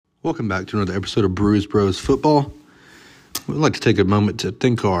Welcome back to another episode of Brews Bros Football. We'd like to take a moment to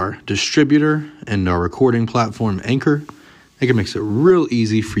thank our distributor and our recording platform, Anchor. Anchor makes it real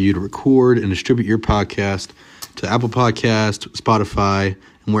easy for you to record and distribute your podcast to Apple Podcasts, Spotify,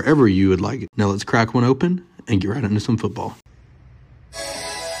 and wherever you would like it. Now let's crack one open and get right into some football. I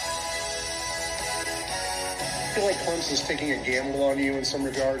feel like Clemson's taking a gamble on you in some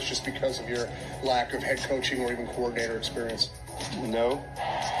regards just because of your lack of head coaching or even coordinator experience. No.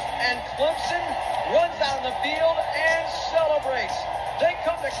 And Clemson runs out on the field and celebrates. They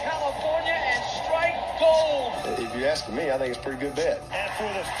come to California and strike gold. If you ask me, I think it's a pretty good bet. And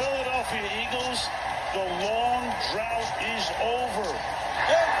for the Philadelphia Eagles, the long drought is over.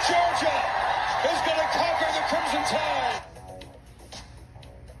 And Georgia is going to conquer the Crimson Tide.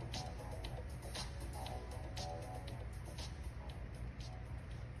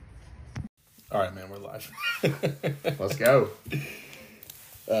 All right, man, we're live. Let's go.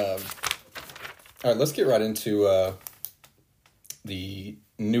 All right, let's get right into the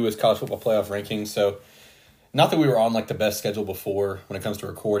newest college football playoff rankings. So, not that we were on like the best schedule before when it comes to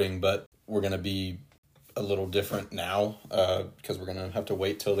recording, but we're going to be a little different now because we're going to have to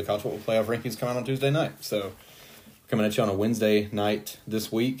wait till the college football playoff rankings come out on Tuesday night. So, coming at you on a Wednesday night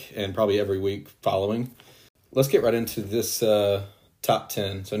this week and probably every week following. Let's get right into this top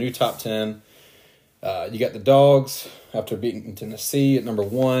 10. So, new top 10. You got the Dogs after beating Tennessee at number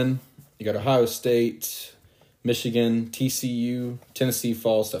 1. You got Ohio State, Michigan, TCU. Tennessee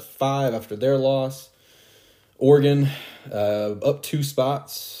falls to 5 after their loss. Oregon up 2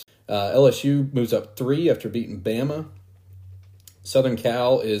 spots. LSU moves up 3 after beating Bama. Southern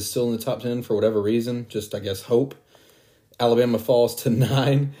Cal is still in the top 10 for whatever reason, just I guess hope. Alabama falls to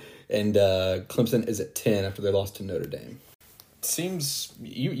 9, and Clemson is at 10 after they lost to Notre Dame. Seems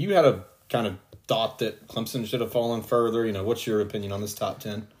you had a kind of thought that Clemson should have fallen further. You know, what's your opinion on this top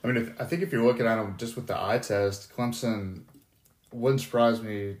 10? I mean, I think if you're looking at them just with the eye test, Clemson wouldn't surprise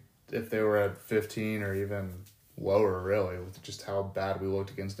me if they were at 15 or even lower, really, with just how bad we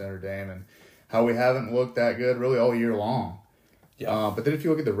looked against Notre Dame and how we haven't looked that good really all year long. Yeah. But then if you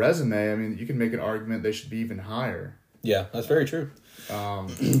look at the resume, I mean, you can make an argument they should be even higher. Yeah, that's very true.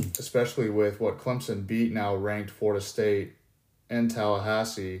 Especially with what Clemson beat now ranked Florida State in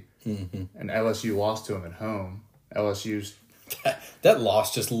Tallahassee. Mm-hmm. And LSU lost to them at home. LSU's that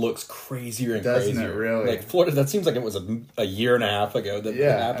loss just looks crazier and doesn't crazier. It really? Like Florida, that seems like it was a year and a half ago that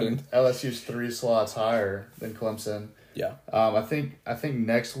happened. And LSU's 3 slots higher than Clemson. Yeah. I think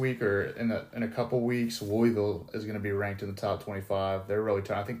next week or in a couple weeks, Louisville is going to be ranked in the top 25. They're really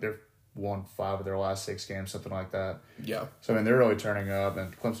I think they've won 5 of their last 6 games, something like that. Yeah. So I mean, they're really turning up,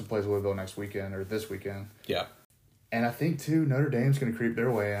 and Clemson plays Louisville this weekend. Yeah. And I think too, Notre Dame's going to creep their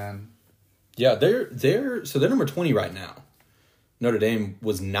way in. Yeah, they're number 20 right now. Notre Dame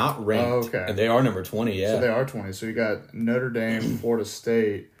was not ranked, and they are number 20. Yeah, so they are 20. So you got Notre Dame, Florida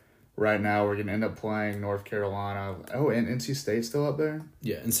State. Right now, we're going to end up playing North Carolina. Oh, and NC State's still up there.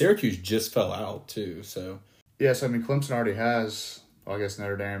 Yeah, and Syracuse just fell out too. So yeah, so I mean, Clemson already has, well, I guess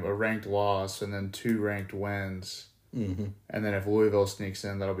Notre Dame, a ranked loss and then 2 ranked wins. Mm-hmm. And then if Louisville sneaks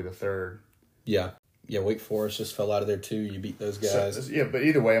in, that'll be the 3rd. Yeah. Yeah, Wake Forest just fell out of there too. You beat those guys. So, yeah, but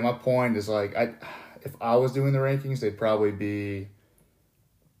either way, my point is like, if I was doing the rankings, they'd probably be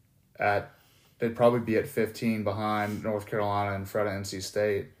at 15 behind North Carolina and front of NC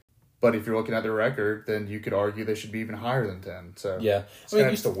State. But if you're looking at their record, then you could argue they should be even higher than 10. So yeah, it's kind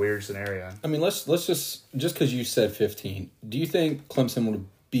of just a weird scenario. I mean, let's just because you said 15, do you think Clemson would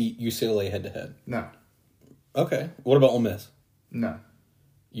beat UCLA head to head? No. Okay. What about Ole Miss? No.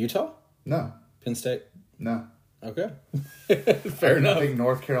 Utah? No. Penn State? No. Okay. Fair enough. I think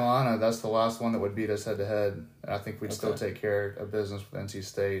North Carolina, that's the last one that would beat us head-to-head. I think we'd still take care of business with NC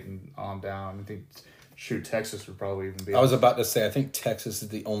State and on down. I think, Texas would probably even be. I was about to say, I think Texas is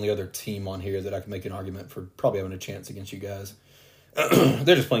the only other team on here that I can make an argument for probably having a chance against you guys.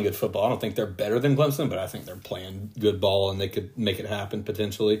 They're just playing good football. I don't think they're better than Clemson, but I think they're playing good ball and they could make it happen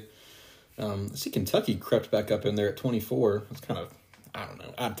potentially. I see Kentucky crept back up in there at 24. It's kind of, I don't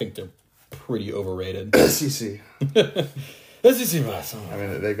know. I think they're pretty overrated. SEC. SEC boss. I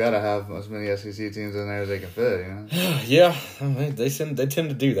mean, they got to have as many SEC teams in there as they can fit, you know? Yeah, they tend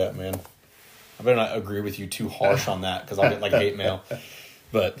to do that, man. I better not agree with you too harsh on that because I'll get like hate mail.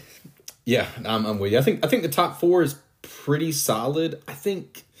 But yeah, I'm with you. I think the top 4 is pretty solid. I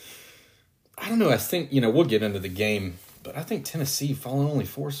think we'll get into the game, but I think Tennessee falling only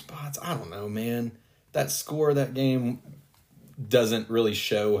 4 spots. I don't know, man. That score of that game doesn't really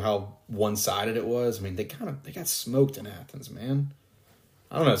show how one-sided it was. I mean, they got smoked in Athens, man.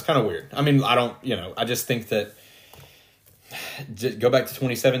 I don't know. It's kind of weird. I mean, I just think that go back to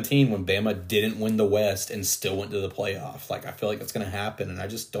 2017 when Bama didn't win the West and still went to the playoff. Like, I feel like it's going to happen, and I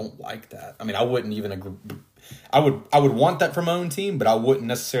just don't like that. I mean, I wouldn't even agree. I would want that for my own team, but I wouldn't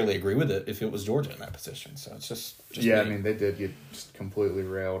necessarily agree with it if it was Georgia in that position. So it's just yeah. me. I mean, they did get just completely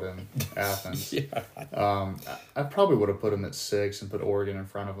railed in Athens. Yeah. I probably would have put them at 6 and put Oregon in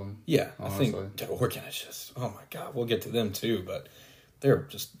front of them. Yeah, honestly. I think Oregon is just, oh my God, we'll get to them too, but they're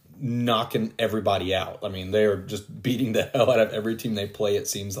just knocking everybody out. I mean, they're just beating the hell out of every team they play, it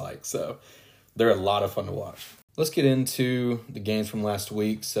seems like. So they're a lot of fun to watch. Let's get into the games from last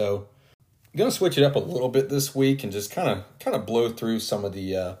week. So I'm going to switch it up a little bit this week and just kind of blow through some of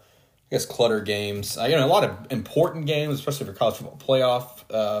the, I guess, clutter games. A lot of important games, especially for college football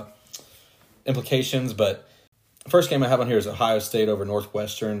playoff implications. But the first game I have on here is Ohio State over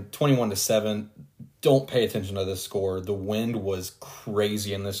Northwestern, 21-7. Don't pay attention to this score. The wind was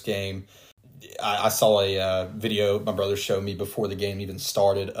crazy in this game. I saw a video my brother showed me before the game even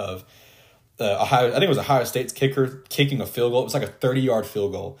started of Ohio. I think it was Ohio State's kicker kicking a field goal. It was like a 30-yard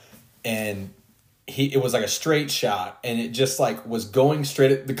field goal, and it was like a straight shot, and it just like was going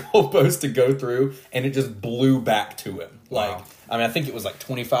straight at the goalpost to go through, and it just blew back to him. Like, wow. I mean, I think it was like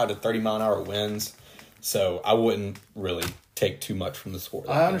 25 to 30 mile an hour winds. So I wouldn't really take too much from the score.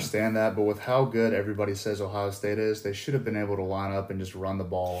 I understand that, but with how good everybody says Ohio State is, they should have been able to line up and just run the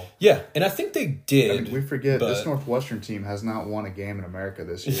ball. Yeah, and I think they did. I mean, we forget this Northwestern team has not won a game in America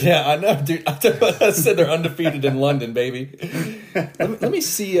this year. Yeah, I know, dude. I said they're undefeated in London, baby. Let me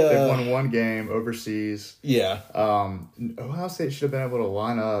see. They've won one game overseas. Yeah. Ohio State should have been able to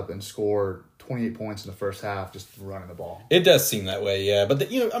line up and score 28 points in the first half just running the ball. It does seem that way, yeah.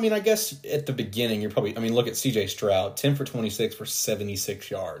 But, I guess at the beginning, you're probably... look at C.J. Stroud, 10 for 26 for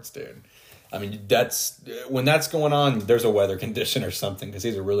 76 yards, dude. I mean, when that's going on, there's a weather condition or something because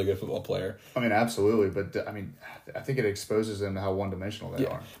he's a really good football player. I mean, absolutely. But, I think it exposes them to how one-dimensional they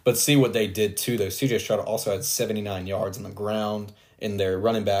are. But see what they did, too, though. C.J. Stroud also had 79 yards on the ground, and their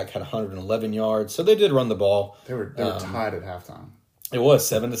running back had 111 yards. So they did run the ball. They were tied at halftime. It was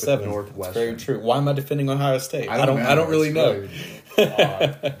 7-7. Northwestern. That's very true. Why am I defending Ohio State? I don't really it's know.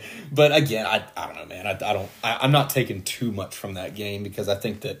 Really But again, I don't know, man. I'm not taking too much from that game because I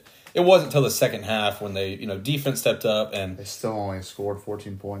think that it wasn't until the second half when they, defense stepped up and they still only scored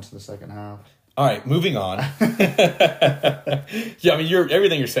 14 points in the second half. All right, moving on. Yeah, I mean,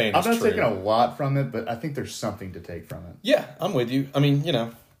 everything you're saying is true. I'm not taking a lot from it, but I think there's something to take from it. Yeah, I'm with you. I mean,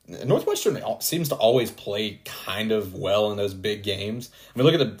 Northwestern seems to always play kind of well in those big games. I mean,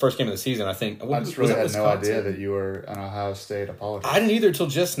 look at the first game of the season. I think I just really had no idea that you were an Ohio State apologist. I didn't either till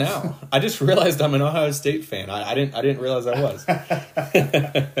just now. I just realized I'm an Ohio State fan. I didn't realize I was.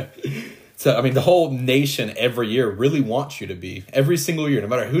 So I mean, the whole nation every year really wants you to be every single year, no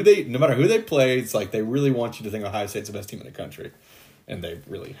matter who they play. It's like they really want you to think Ohio State's the best team in the country, and they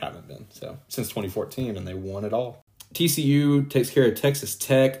really haven't been. So since 2014, and they won it all. TCU takes care of Texas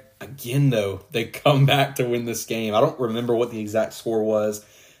Tech. Again, though, they come back to win this game. I don't remember what the exact score was,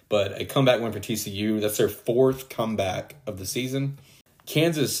 but a comeback win for TCU. That's their fourth comeback of the season.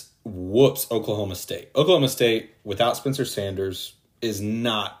 Kansas whoops Oklahoma State. Oklahoma State, without Spencer Sanders, is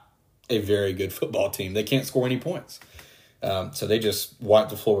not a very good football team. They can't score any points. So they just wiped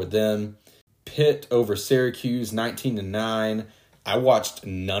the floor with them. Pitt over Syracuse, 19-9. I watched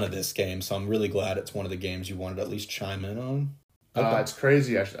none of this game, so I'm really glad it's one of the games you wanted to at least chime in on. Okay. It's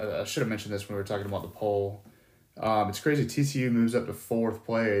crazy. I should have mentioned this when we were talking about the poll. It's crazy. TCU moves up to 4th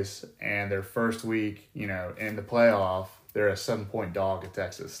place, and their first week, in the playoff, they're a 7-point dog at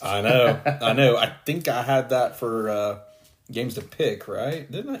Texas. I know. I think I had that for games to pick,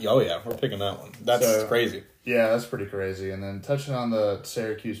 right? Didn't I? Oh, yeah. We're picking that one. That's crazy. Yeah, that's pretty crazy. And then touching on the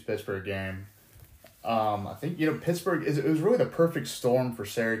Syracuse-Pittsburgh game, I think, Pittsburgh, it was really the perfect storm for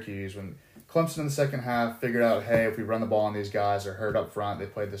Syracuse when Clemson in the second half figured out, hey, if we run the ball on these guys, they're hurt up front. They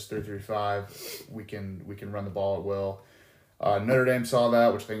played this 3-3-5. We can run the ball at will. Notre Dame saw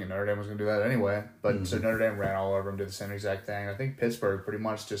that, which I think Notre Dame was going to do that anyway. But so Notre Dame ran all over them, did the same exact thing. I think Pittsburgh pretty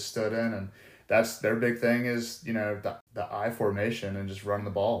much just stood in, and that's their big thing is, the I formation and just run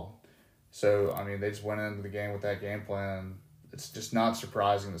the ball. So, I mean, they just went into the game with that game plan. It's just not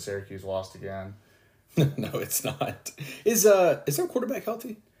surprising that Syracuse lost again. No, it's not. Is their quarterback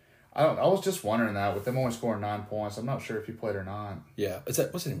healthy? I was just wondering that with them only scoring 9 points. I'm not sure if he played or not. Yeah, what's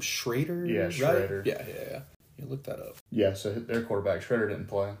his name? Schrader. Yeah, Schrader. Right? Yeah. You look that up. Yeah, so their quarterback Schrader didn't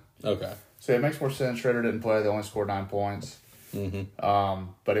play. Okay. So it makes more sense. Schrader didn't play. They only scored 9 points. Mm-hmm.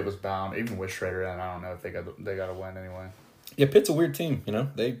 But it was bound even with Schrader in. I don't know if they got to win anyway. Yeah, Pitt's a weird team.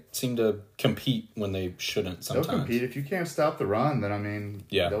 They seem to compete when they shouldn't sometimes. They'll compete if you can't stop the run. Then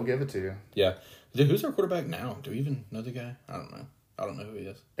they'll give it to you. Yeah. Dude, who's our quarterback now? Do we even know the guy? I don't know. I don't know who he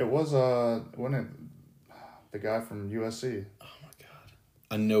is. It was wasn't it the guy from USC? Oh my god,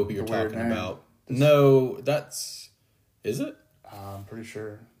 I know who you're talking name. about. No, is it? I'm pretty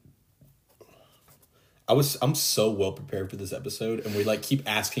sure. I'm so well prepared for this episode, and we like keep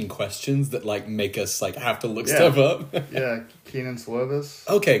asking questions that like make us like have to look stuff up. Yeah, Keenan Slovis.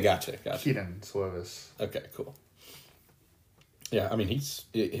 Okay, gotcha. Keenan Slovis. Okay, cool. Yeah, I mean it's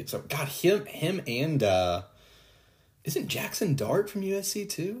God, him and isn't Jackson Dart from USC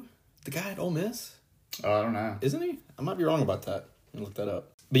too? The guy at Ole Miss? Oh, I don't know. Isn't he? I might be wrong about that. Let me look that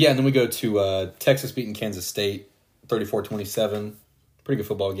up. But yeah, and then we go to Texas beating Kansas State 34-27. Pretty good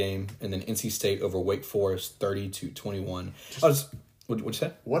football game. And then NC State over Wake Forest 30-21. What'd you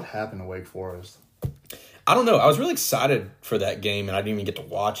say? What happened to Wake Forest? I don't know. I was really excited for that game, and I didn't even get to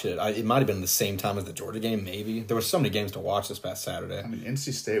watch it. It might have been the same time as the Georgia game, maybe. There were so many games to watch this past Saturday. I mean,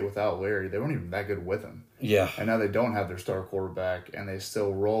 NC State without Larry, they weren't even that good with him. Yeah. And now they don't have their star quarterback, and they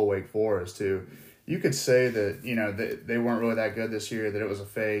still roll Wake Forest, too. You could say that, they weren't really that good this year, that it was a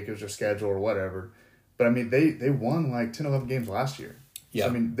fake, it was their schedule or whatever. But, I mean, they won like 10, 11 games last year. Yeah.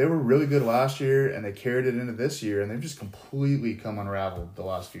 So, I mean, they were really good last year, and they carried it into this year, and they've just completely come unraveled the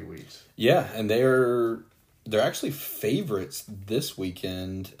last few weeks. Yeah, and they're actually favorites this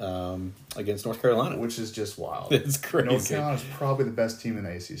weekend against North Carolina. Which is just wild. It's crazy. North Carolina's probably the best team in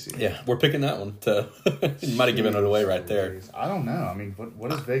the ACC. Yeah, we're picking that one. You might have given it away right there. I don't know. I mean,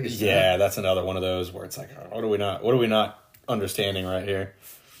 what is Vegas doing? Yeah, that's another one of those where it's like, what are we not understanding right here?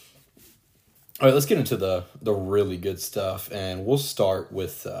 All right, let's get into the really good stuff, and we'll start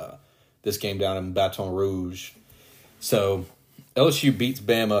with this game down in Baton Rouge. So LSU beats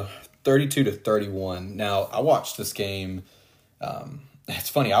Bama 32-31. Now, I watched this game. It's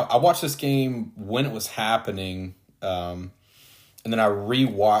funny. I watched this game when it was happening, and then I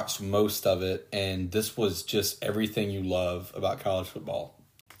rewatched most of it, and this was just everything you love about college football.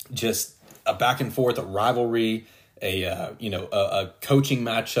 Just a back and forth, a rivalry, a coaching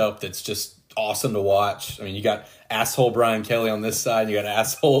matchup that's just awesome to watch. I mean, you got asshole Brian Kelly on this side, you got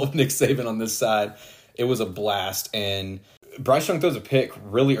asshole Nick Saban on this side. It was a blast, and Bryce Young throws a pick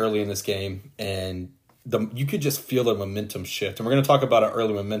really early in this game, and you could just feel the momentum shift. And we're going to talk about an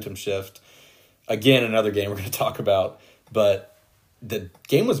early momentum shift again. Another game we're going to talk about, but the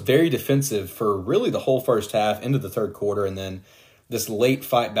game was very defensive for really the whole first half into the third quarter, and then this late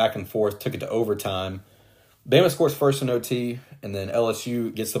fight back and forth took it to overtime. Bama scores first in OT, and then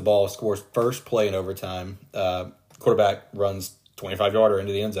LSU gets the ball, scores first play in overtime. Quarterback runs 25-yarder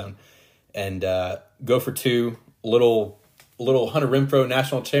into the end zone, and go for two. Little Hunter Renfrow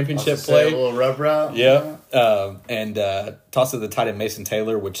national championship play. A little rub route. Yeah. And toss to the tight end Mason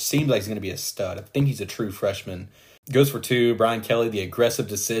Taylor, which seems like he's going to be a stud. I think he's a true freshman. Goes for two. Brian Kelly, the aggressive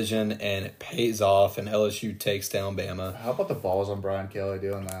decision, and it pays off, and LSU takes down Bama. How about the balls on Brian Kelly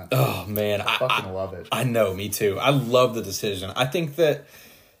doing that? Oh, man. I fucking love it. I know, me too. I love the decision. I think that,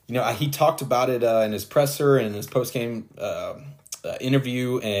 he talked about it in his presser and his post-game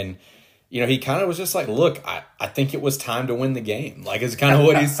interview, and he kind of was just like, look, I think it was time to win the game. Like, it's kind of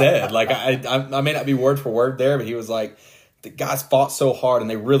what he said. Like, I may not be word for word there, but he was like, the guys fought so hard, and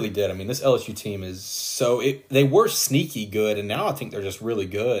they really did. I mean, this LSU team is they were sneaky good, and now I think they're just really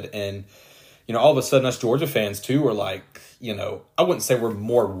good. And, all of a sudden us Georgia fans, too, are like, I wouldn't say we're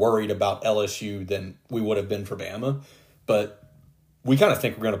more worried about LSU than we would have been for Bama, but we kind of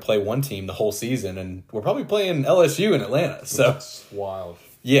think we're going to play one team the whole season, and we're probably playing LSU in Atlanta. So that's wild.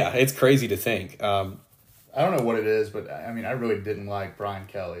 Yeah, it's crazy to think. I don't know what it is, but I mean, I really didn't like Brian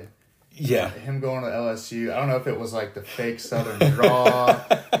Kelly. Yeah. Him going to LSU, I don't know if it was like the fake Southern draw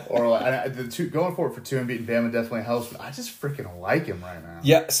or like going for it for two and beating Bama definitely helps, but I just freaking like him right now.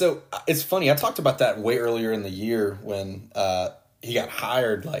 Yeah, so it's funny. I talked about that way earlier in the year when he got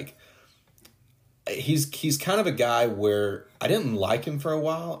hired. Like, he's kind of a guy where I didn't like him for a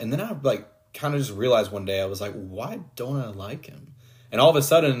while, and then I kind of just realized one day, I was like, why don't I like him? And all of a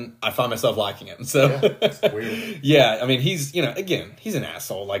sudden, I find myself liking him. So, yeah, it's weird. Yeah, I mean, he's, again, he's an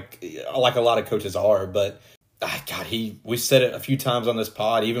asshole, like a lot of coaches are. But, God, we said it a few times on this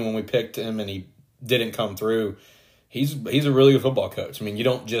pod, even when we picked him and he didn't come through. He's a really good football coach. I mean, you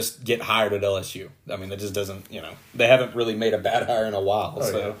don't just get hired at LSU. I mean, that just doesn't, they haven't really made a bad hire in a while. Oh,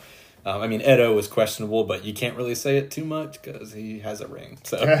 so, yeah. I mean, Edo is questionable, but you can't really say it too much because he has a ring.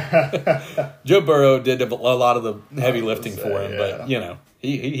 So Joe Burrow did a lot of the heavy lifting for him, yeah. But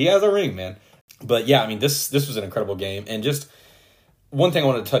he has a ring, man. But yeah, I mean, this was an incredible game, and just one thing I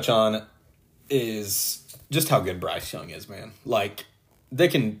wanted to touch on is just how good Bryce Young is, man. Like,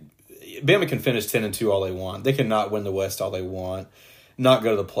 Bama can finish 10-2 all they want. They cannot win the West all they want. not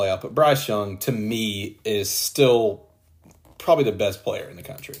go to the playoff. But Bryce Young, to me, is still probably the best player in the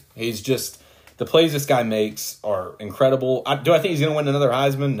country. He's just, the plays this guy makes are incredible. Do I think he's going to win another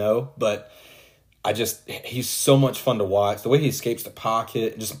Heisman? No, but he's so much fun to watch. The way he escapes the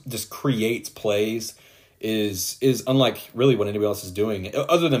pocket, just creates plays is unlike really what anybody else is doing,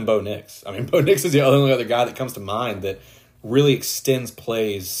 other than Bo Nix. I mean, Bo Nix is the only other guy that comes to mind that really extends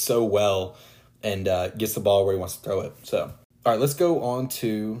plays so well and gets the ball where he wants to throw it. So, all right, let's go on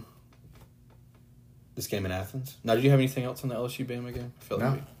to this game in Athens. Now, did you have anything else on the LSU Bama game? I feel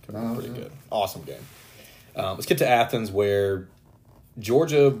like we covered pretty good. Awesome game. Let's get to Athens, where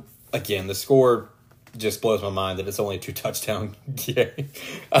Georgia, again, the score just blows my mind that it's only a 2-touchdown game.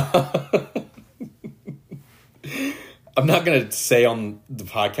 I'm not going to say on the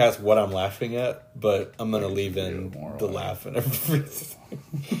podcast what I'm laughing at, but I'm going to leave in the laugh and everything.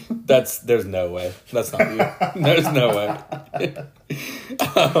 There's no way. That's not you. There's no way.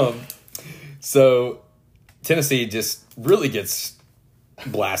 So Tennessee just really gets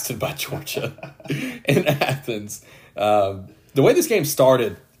blasted by Georgia in Athens. The way this game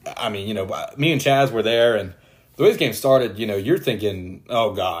started, I mean, me and Chaz were there, and the way this game started, you're thinking,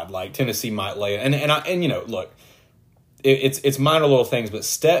 oh God, like Tennessee might lay it. And look, it's minor little things, but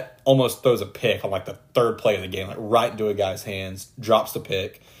Stet almost throws a pick on like the third play of the game, like right into a guy's hands, drops the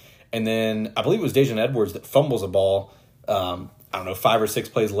pick. And then I believe it was Dejan Edwards that fumbles a ball, 5 or 6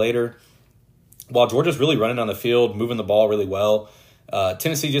 plays later. While Georgia's really running on the field, moving the ball really well,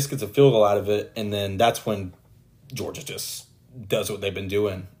 Tennessee just gets a field goal out of it, and then that's when Georgia just does what they've been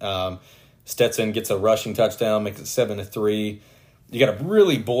doing. Stetson gets a rushing touchdown, makes it 7-3. You got a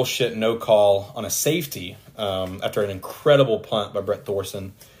really bullshit no call on a safety after an incredible punt by Brett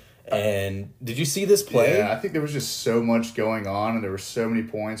Thorson. And did you see this play? Yeah, I think there was just so much going on, and there were so many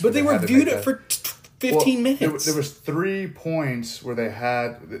points. But they reviewed it for 15 minutes. There was 3 points where they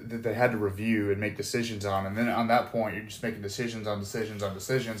had to review and make decisions on, and then on that point, you're just making decisions on decisions on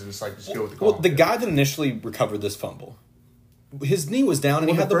decisions, and it's like just go with the call. Well, the guy that initially recovered this fumble, his knee was down and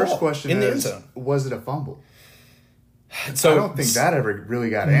he had the ball. The first question in the end zone. Was it a fumble? So I don't think that ever really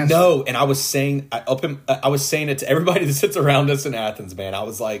got answered. No, and I was saying it to everybody that sits around us in Athens, man. I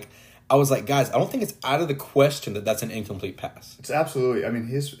was like, guys, I don't think it's out of the question that that's an incomplete pass. It's absolutely. I mean,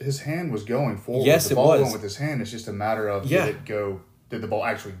 his hand was going forward. Yes, the ball went with his hand. It's just a matter of did the ball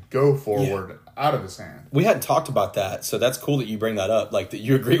actually go forward out of his hand? We hadn't talked about that, so that's cool that you bring that up. Like that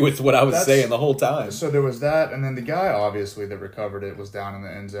you agree with what I was saying the whole time. So there was that, and then the guy obviously that recovered it was down in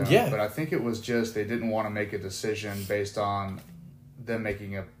the end zone. Yeah. But I think it was just they didn't want to make a decision based on them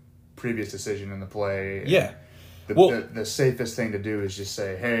making a previous decision in the play. Yeah. The safest thing to do is just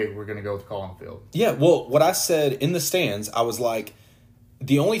say, hey, we're going to go with the call on the field. Yeah, well, what I said in the stands, I was like,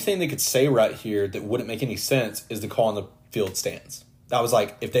 the only thing they could say right here that wouldn't make any sense is the call on the field stands. I was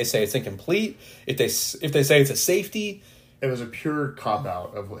like, if they say it's incomplete, if they say it's a safety. It was a pure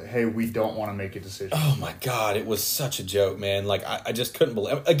cop-out of, hey, we don't want to make a decision. Oh, my God. It was such a joke, man. Like, I just couldn't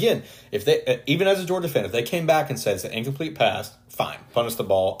believe it. Again, if they, even as a Georgia fan, if they came back and said it's an incomplete pass, fine, punish the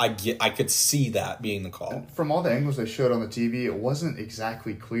ball. I could see that being the call. And from all the angles they showed on the TV, it wasn't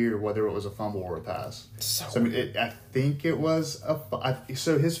exactly clear whether it was a fumble or a pass. So I mean, I think it was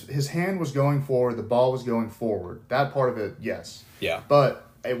so his hand was going forward, the ball was going forward. That part of it, yes. Yeah. But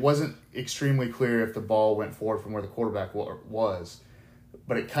it wasn't extremely clear if the ball went forward from where the quarterback was.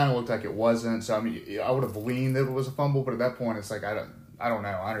 But it kind of looked like it wasn't. So, I mean, I would have leaned that it was a fumble, but at that point, it's like, I don't know.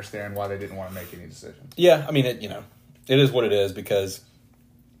 I understand why they didn't want to make any decisions. Yeah, I mean, it is what it is because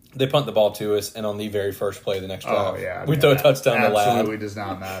they punt the ball to us, and on the very first play of the next drive, we throw a touchdown to Lab. Absolutely does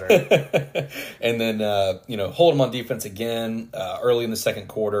not matter. And then, hold them on defense again early in the second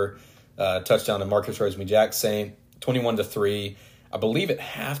quarter. Touchdown to Marcus Rosemy-Jacksaint, 21-3. I believe at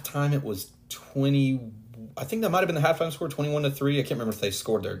halftime it was 20. I think that might have been the halftime score, 21-3. I can't remember if they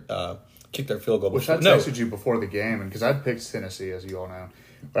scored kicked their field goal. Which I texted you before the game, and because I'd picked Tennessee, as you all know.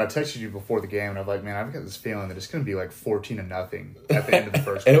 But I texted you before the game, and I'm like, man, I've got this feeling that it's going to be like 14-0 at the end of the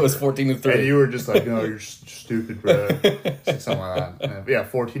first quarter. And it was 14-3. And you were just like, no, you're stupid, bro. Something like that. And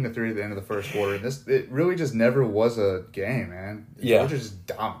 14-3 at the end of the first quarter. And it really just never was a game, man. Georgia just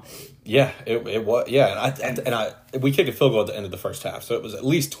dominated. Yeah, it was. Yeah, and we kicked a field goal at the end of the first half, so it was at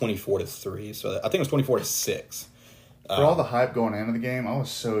least 24-3. So I think it was 24-6. For all the hype going into the game, I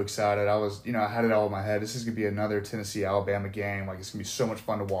was so excited. I was, I had it all in my head. This is going to be another Tennessee-Alabama game. Like, it's going to be so much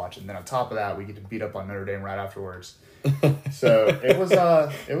fun to watch. And then on top of that, we get to beat up on Notre Dame right afterwards. So it was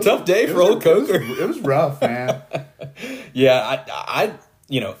tough day for old Coker. It was rough, man. Yeah, I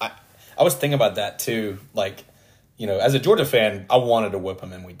was thinking about that too. Like, as a Georgia fan, I wanted to whip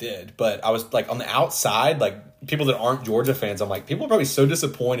them, and we did. But I was like on the outside, like people that aren't Georgia fans, I'm like, people are probably so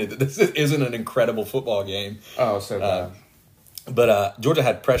disappointed that this isn't an incredible football game. Oh, so bad. But Georgia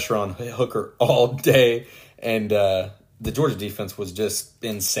had pressure on Hooker all day, and the Georgia defense was just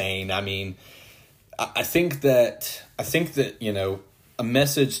insane. I mean, I think that a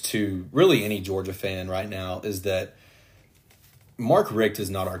message to really any Georgia fan right now is that Mark Richt is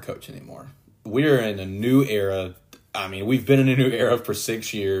not our coach anymore. We're in a new era. I mean, we've been in a new era for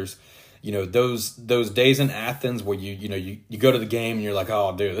 6 years. Those days in Athens where you go to the game and you're like,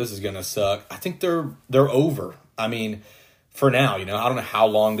 oh, dude, this is gonna suck. I think they're over. I mean, for now, I don't know how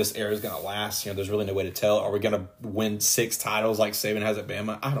long this era is gonna last. There's really no way to tell. Are we gonna win 6 titles like Saban has at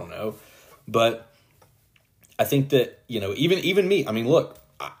Bama? I don't know, but I think that even me. I mean, look,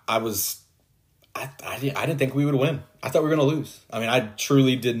 I didn't think we would win. I thought we were gonna lose. I mean, I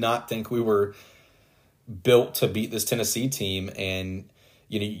truly did not think we were built to beat this Tennessee team. And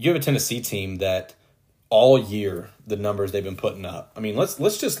you have a Tennessee team that all year the numbers they've been putting up. I mean, let's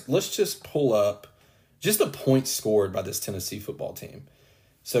just pull up just the points scored by this Tennessee football team.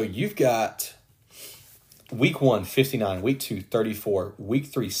 So you've got week 1, 59, week 2, 34, week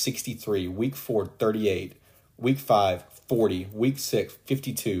 3, 63, week 4, 38, week 5, 40, week 6,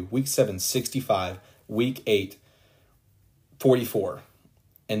 52, week 7, 65, week 8, 44,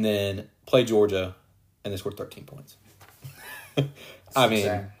 and then play Georgia, and they scored 13 points. I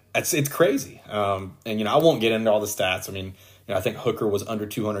mean, it's crazy. And I won't get into all the stats. I mean, I think Hooker was under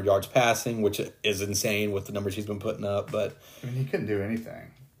 200 yards passing, which is insane with the numbers he's been putting up. But I mean, he couldn't do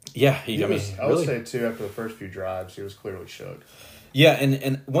anything. Yeah, I would say too, after the first few drives, he was clearly shook. Yeah,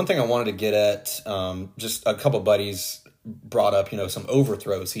 and one thing I wanted to get at, just a couple buddies brought up, some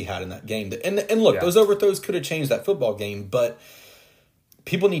overthrows he had in that game. And look, those overthrows could have changed that football game, but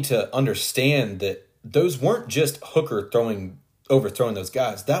people need to understand that those weren't just Hooker overthrowing those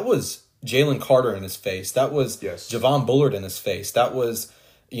guys. That was Jalen Carter in his face. That was Javon Bullard in his face. That was,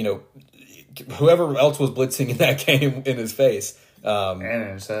 whoever else was blitzing in that game in his face. And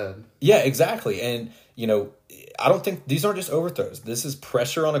in his head. Yeah, exactly. And, I don't think these aren't just overthrows. This is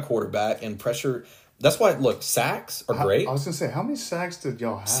pressure on a quarterback and pressure. That's why, look, sacks are great. I was going to say, how many sacks did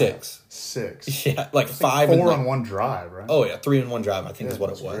y'all have? 6. Yeah, like 5. 4 on one drive, right? Oh, yeah, 3 in one drive, I think is what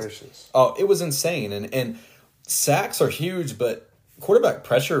it was. Gracious. Oh, it was insane. And sacks are huge, but quarterback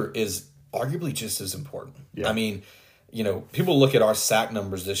pressure is arguably just as important. Yeah. I mean, people look at our sack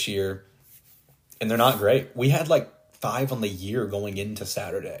numbers this year, and they're not great. We had 5 on the year going into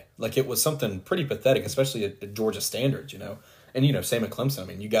Saturday. It was something pretty pathetic, especially at Georgia standards, And, same at Clemson. I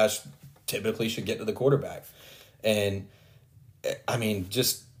mean, you guys typically should get to the quarterback. And, I mean,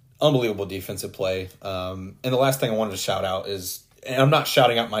 just unbelievable defensive play. And the last thing I wanted to shout out is, and I'm not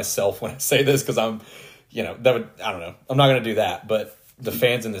shouting out myself when I say this because I'm, I don't know. I'm not going to do that. But the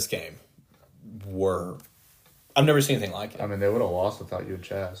fans in this game were... I've never seen anything like it. I mean, they would have lost without you and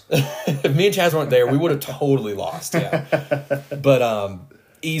Chaz. If me and Chaz weren't there, we would have totally lost, yeah. But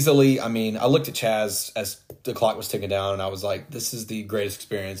easily, I mean, I looked at Chaz as the clock was ticking down, and I was like, this is the greatest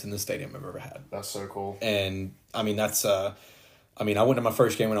experience in the stadium I've ever had. That's so cool. And, I mean, I went to my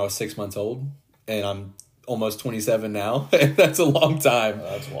first game when I was 6 months old, and I'm almost 27 now. And that's a long time.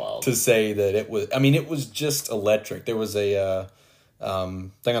 That's wild. To say that it was, I mean, it was just electric. There was a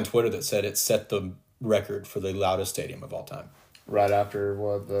thing on Twitter that said it set the record for the loudest stadium of all time. Right after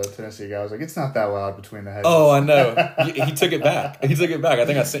what the Tennessee guy was like, it's not that loud between the heads. Oh, I know. He took it back. I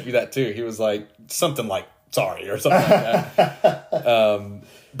think I sent you that too. He was like something like sorry or something like that.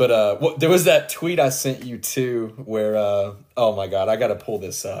 But there was that tweet I sent you too where oh my God, I got to pull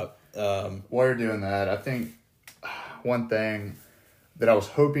this up. While you're doing that, I think one thing that I was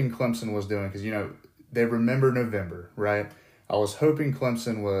hoping Clemson was doing, because they remember November, right? I was hoping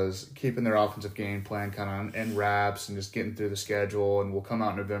Clemson was keeping their offensive game plan kind of in wraps and just getting through the schedule, and we'll come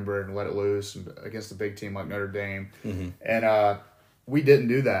out in November and let it loose against a big team like Notre Dame. Mm-hmm. And we didn't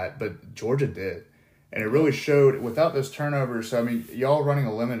do that, but Georgia did. And it really showed without those turnovers. So, I mean, y'all running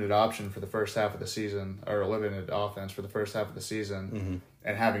a limited option for the first half of the season, or a limited offense for the first half of the season,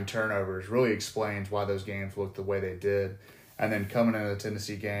 and having turnovers really explains why those games looked the way they did. And then coming into the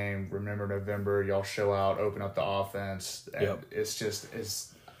Tennessee game, remember November, y'all show out, open up the offense. And it's just,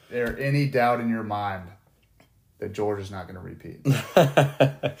 is there any doubt in your mind that Georgia's not going to repeat?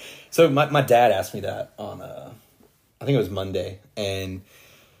 So my dad asked me that on, I think it was Monday. And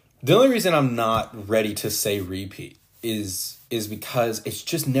the only reason I'm not ready to say repeat is because it's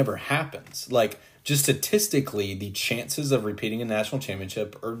just never happens. Just statistically, the chances of repeating a national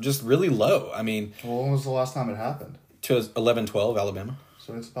championship are just really low. I mean... Well, when was the last time it happened? 11-12, Alabama.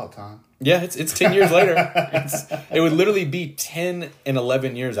 So it's about time. Yeah, it's 10 years later. It would literally be 10 and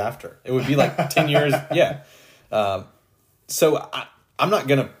 11 years after. It would be like 10 years. Yeah. So I'm not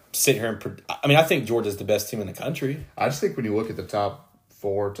going to sit here and I think Georgia's the best team in the country. I just think when you look at the top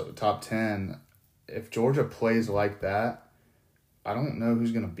 4 to the top 10, if Georgia plays like that, I don't know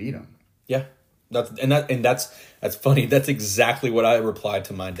who's going to beat them. Yeah. That's funny. That's exactly what I replied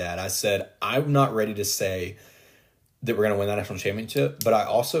to my dad. I said, I'm not ready to say that we're going to win that national championship, but I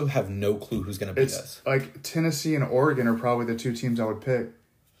also have no clue who's going to beat us. Like Tennessee and Oregon are probably the 2 teams I would pick,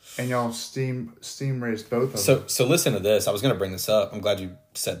 and y'all steam raced both of them. So listen to this. I was going to bring this up. I'm glad you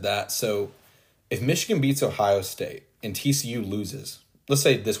said that. So if Michigan beats Ohio State and TCU loses, let's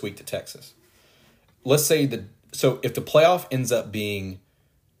say this week to Texas, so if the playoff ends up being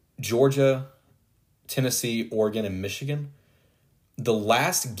Georgia, Tennessee, Oregon, and Michigan, the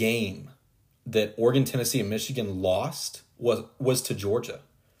last game that Oregon, Tennessee, and Michigan lost was to Georgia.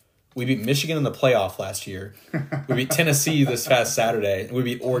 We beat Michigan in the playoff last year. We beat Tennessee this past Saturday. And we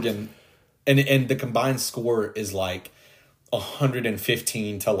beat Oregon. And the combined score is like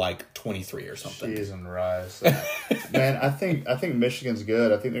 115 to like 23 or something. Cheese and rice. Man, I think Michigan's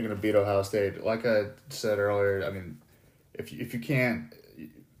good. I think they're going to beat Ohio State. Like I said earlier, I mean, if you can't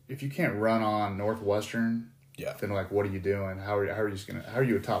run on Northwestern, then like what are you doing? How are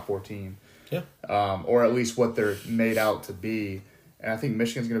you a top 4 team? Yeah. Or at least what they're made out to be. And I think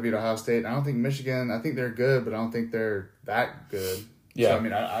Michigan's going to beat Ohio State. I think they're good, but I don't think they're that good. Yeah. So, I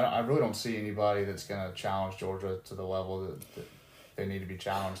mean, I really don't see anybody that's going to challenge Georgia to the level that they need to be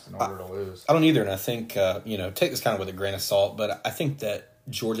challenged in order to lose. I don't either, and I think, take this kind of with a grain of salt, but I think that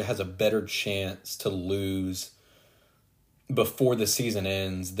Georgia has a better chance to lose before the season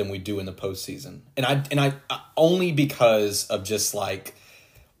ends than we do in the postseason. And I only because of just like,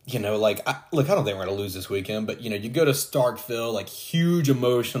 I don't think we're going to lose this weekend, but, you go to Starkville, like huge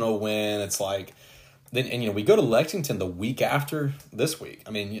emotional win. It's like, then we go to Lexington the week after this week.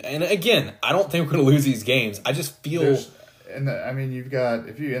 I mean, and again, I don't think we're going to lose these games. I just feel... you've got...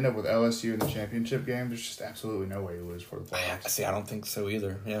 If you end up with LSU in the championship game, there's just absolutely no way you lose for the playoffs. See, I don't think so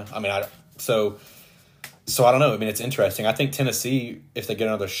either. Yeah. I mean, So I don't know. I mean, it's interesting. I think Tennessee, if they get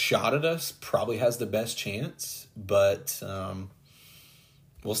another shot at us, probably has the best chance. But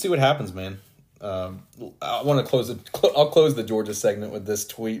we'll see what happens, man. I want to I'll close the Georgia segment with this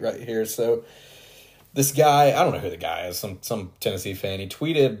tweet right here. So this guy, I don't know who the guy is, some Tennessee fan. He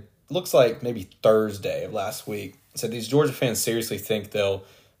tweeted, looks like maybe Thursday of last week, said, "These Georgia fans seriously think they'll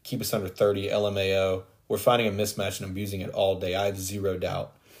keep us under 30 LMAO. We're finding a mismatch and abusing it all day. I have zero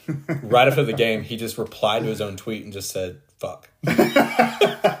doubt." Right after the game, he just replied to his own tweet and just said, "Fuck."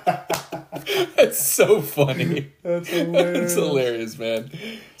 That's so funny. That's hilarious, man.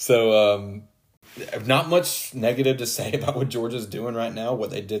 So, not much negative to say about what Georgia's doing right now, what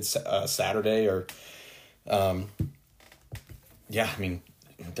they did Saturday, or, I mean,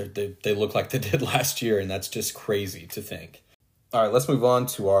 they look like they did last year, and that's just crazy to think. All right, let's move on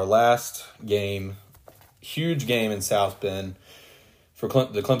to our last game. Huge game in South Bend for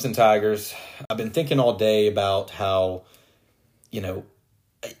the Clemson Tigers. I've been thinking all day about how, I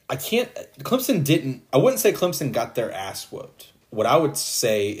wouldn't say Clemson got their ass whooped. What I would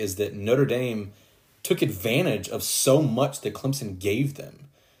say is that Notre Dame took advantage of so much that Clemson gave them.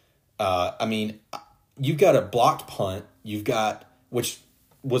 I mean, you've got a blocked punt. Which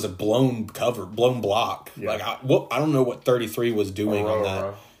was a blown block. Yeah. Like, I don't know what 33 was doing on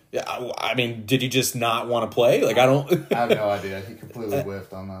that. Yeah, I mean, did he just not want to play? Like, I have no idea. He completely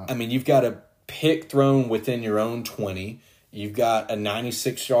whiffed on that. I mean, you've got a pick thrown within your own 20. You've got a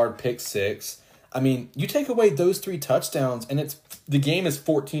 96-yard pick six. I mean, you take away those 3 touchdowns, and the game is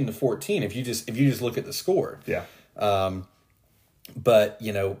 14-14. If you just look at the score, yeah. But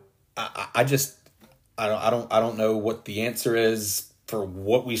I don't know what the answer is for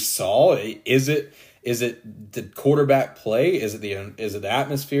what we saw. Is it the quarterback play? Is it the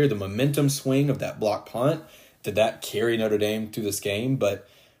atmosphere, the momentum swing of that block punt? Did that carry Notre Dame through this game? But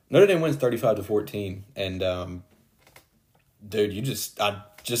Notre Dame wins 35-14, and dude,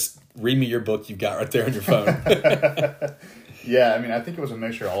 just read me your book you've got right there on your phone. Yeah, I mean, I think it was a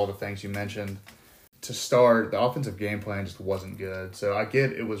mixture of all the things you mentioned. To start, the offensive game plan just wasn't good. So I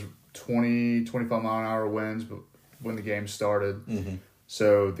get it was 20, 25-mile-an-hour winds but when the game started. Mm-hmm.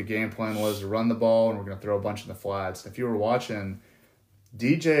 So the game plan was to run the ball, and we're going to throw a bunch in the flats. If you were watching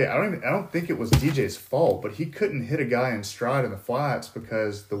DJ, I don't think it was DJ's fault, but he couldn't hit a guy in stride in the flats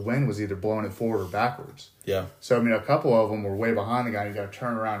because the wind was either blowing it forward or backwards. Yeah. So, I mean, a couple of them were way behind the guy, and you got to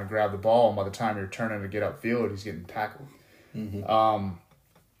turn around and grab the ball, and by the time you're turning to get upfield, he's getting tackled. Mm-hmm.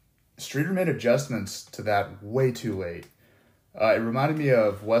 Streeter made adjustments to that way too late. It reminded me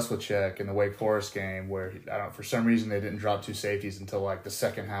of Westwood in the Wake Forest game where, for some reason they didn't drop 2 safeties until like the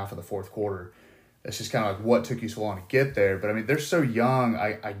second half of the fourth quarter. It's just kind of like what took you so long to get there. But, I mean, they're so young.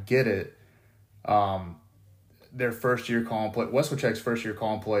 I get it. Their first year calling play, Westwood's first year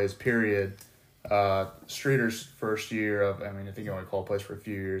calling plays, period. Streeter's first year of, I think he only called plays for a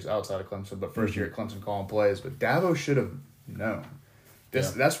few years outside of Clemson, but first year at Clemson calling plays. But Dabo should have known.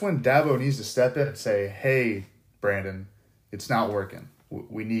 That's when Dabo needs to step in and say, hey, Brandon, it's not working.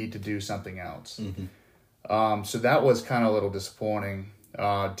 We need to do something else. So that was kind of a little disappointing.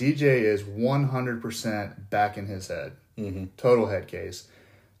 DJ is 100% back in his head. Total head case.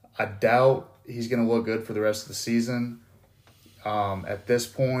 I doubt he's going to look good for the rest of the season. At this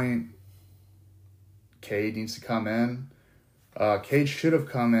point, Cade needs to come in. Cade should have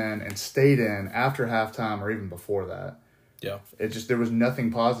come in and stayed in after halftime or even before that. Yeah. There was nothing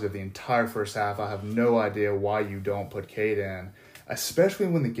positive the entire first half. I have no idea why you don't put Cade in, especially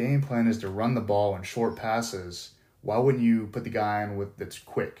when the game plan is to run the ball in short passes. Why wouldn't you put the guy in that's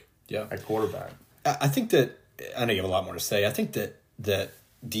quick at quarterback? I think that, I know you have a lot more to say. I think that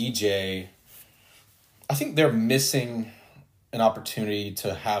DJ, I think they're missing an opportunity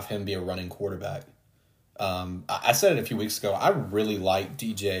to have him be a running quarterback. I said it a few weeks ago. I really like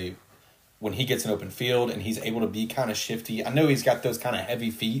DJ when he gets an open field and he's able to be kind of shifty. I know he's got those kind of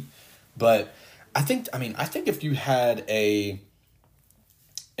heavy feet, but I think if you had an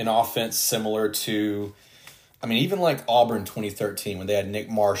offense similar to, even like Auburn 2013 when they had Nick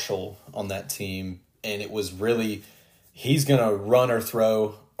Marshall on that team, and it was really he's gonna run or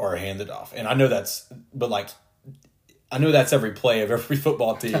throw or hand it off. And I know that's every play of every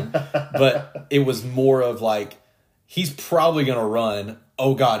football team, but it was more of like he's probably gonna run.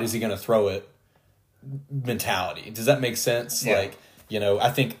 Oh God, is he gonna throw it? Mentality. Does that make sense? Yeah.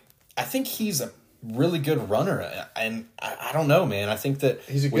 I think he's a really good runner, and I don't know, man. I think that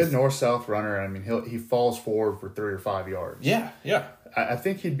he's a good north-south runner. He falls forward for 3 or 5 yards. Yeah. I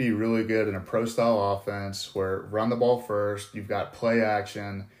think he'd be really good in a pro-style offense where run the ball first, you've got play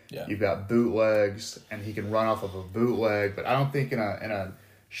action, you've got bootlegs, and he can run off of a bootleg. But I don't think in a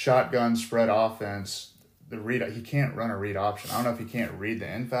shotgun spread offense, he can't run a read option. I don't know if he can't read the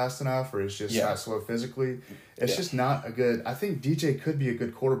end fast enough or he's just not slow physically. It's just not a good – I think DJ could be a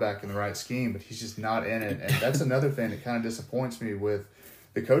good quarterback in the right scheme, but he's just not in it. And that's another thing that kind of disappoints me with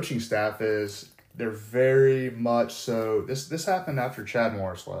the coaching staff is they're very much so – this happened after Chad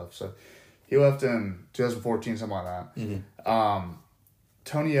Morris left. So he left in 2014, something like that.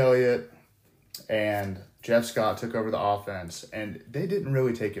 Tony Elliott and Jeff Scott took over the offense, and they didn't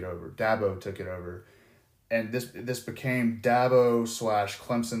really take it over. Dabo took it over. And this became Dabo /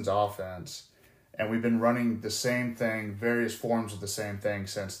 Clemson's offense. And we've been running the same thing, various forms of the same thing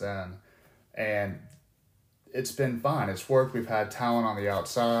since then. And it's been fine. It's worked. We've had talent on the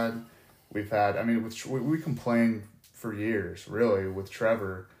outside. We've had, we complained for years, really, with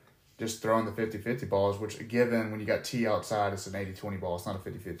Trevor just throwing the 50-50 balls, which, given when you got T outside, it's an 80-20 ball. It's not a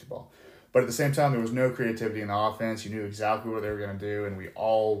 50-50 ball. But at the same time, there was no creativity in the offense. You knew exactly what they were going to do, and we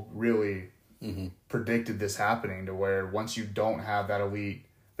all really predicted this happening to where once you don't have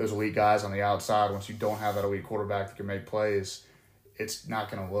those elite guys on the outside, once you don't have that elite quarterback that can make plays, it's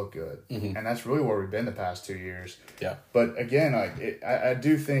not going to look good. And that's really where we've been the past 2 years. Yeah. But again, I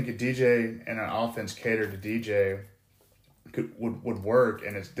do think a DJ and an offense catered to DJ would work,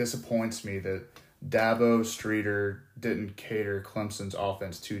 and it disappoints me that Dabo Streeter didn't cater Clemson's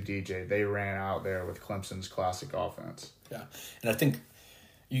offense to DJ. They ran out there with Clemson's classic offense. Yeah, and I think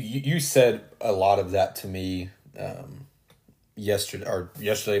you said a lot of that to me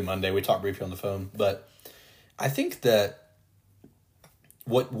yesterday, Monday. We talked briefly on the phone, but I think that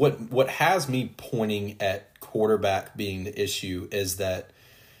what has me pointing at quarterback being the issue is that,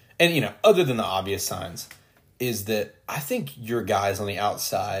 and other than the obvious signs, is that I think your guys on the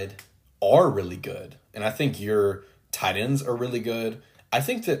outside are really good, and I think your tight ends are really good. I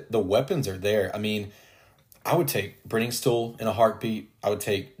think that the weapons are there. I would take Brenningstool in a heartbeat. I would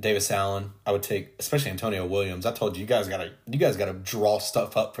take Davis Allen. I would take especially Antonio Williams. I told you, you guys gotta draw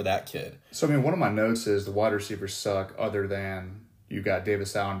stuff up for that kid. So one of my notes is the wide receivers suck. Other than you got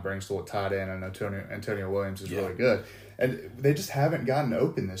Davis Allen, Brenningstool at tight end, and Antonio Williams is really good. And they just haven't gotten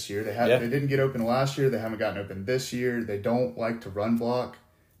open this year. They didn't get open last year. They haven't gotten open this year. They don't like to run block.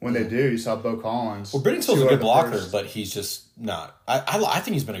 When they do, you saw Bo Collins. Well, Brenningstool's a good blocker, but he's just not. I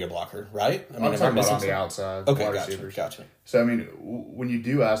think he's been a good blocker, right? I'm talking about on the outside. Okay, wide gotcha. receivers. Gotcha. So, when you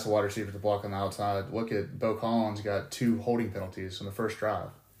do ask the wide receiver to block on the outside, look at Bo Collins got 2 holding penalties on the first drive.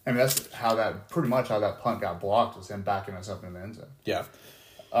 That's pretty much how that punt got blocked, was him backing us up in the end zone. Yeah.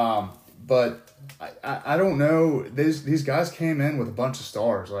 But I don't know. These guys came in with a bunch of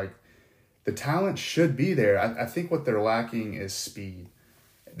stars. Like, the talent should be there. I think what they're lacking is speed.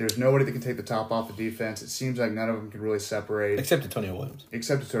 There's nobody that can take the top off the defense. It seems like none of them can really separate. Except Antonio Williams.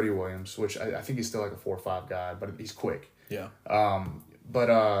 Except Antonio Williams, which I think he's still like a 4 or 5 guy, but he's quick. Yeah.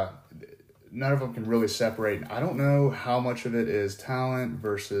 But none of them can really separate. I don't know how much of it is talent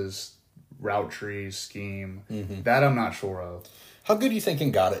versus route tree scheme. Mm-hmm. That I'm not sure of. How good do you think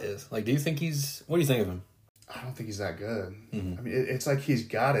Ngata is? Like, do you think what do you think of him? I don't think he's that good. Mm-hmm. I mean, it's like he's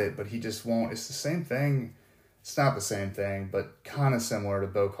got it, but he just won't. It's the same thing. It's not the same thing, but kind of similar to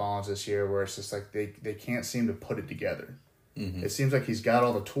Bo Collins this year, where it's just like they can't seem to put it together. Mm-hmm. It seems like he's got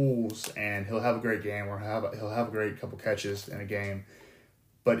all the tools, and he'll have a great game, or he'll have a great couple catches in a game,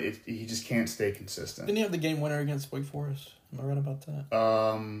 but he just can't stay consistent. Didn't he have the game winner against Wake Forest? Am I right about that?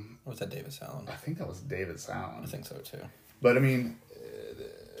 Or was that Davis Allen? I think that was Davis Allen. I think so too. But I mean,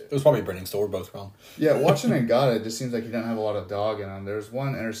 it was probably Brennan Store. Both wrong. Yeah, watching Ngata, it just seems like he doesn't have a lot of dog in him. There's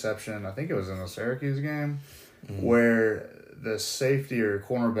one interception, I think it was in the Syracuse game, where the safety or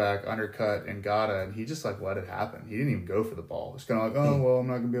cornerback undercut Ngata, and he just like let it happen. He didn't even go for the ball. It's kind of like, oh well, I'm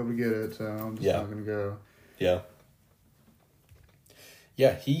not gonna be able to get it, so I'm just not gonna go. Yeah.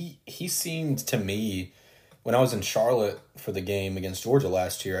 Yeah, he seemed to me when I was in Charlotte for the game against Georgia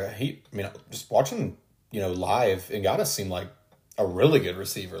last year. Just watching live, Ngata seemed like a really good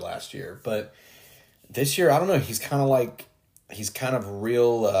receiver last year, but this year I don't know. He's kind of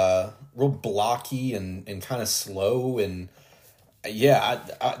real blocky and kind of slow, and yeah,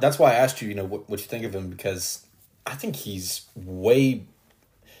 I that's why I asked you, what you think of him, because I think he's way.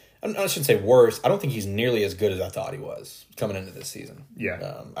 I shouldn't say worse. I don't think he's nearly as good as I thought he was coming into this season.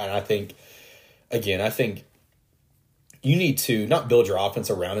 Yeah, and I think you need to not build your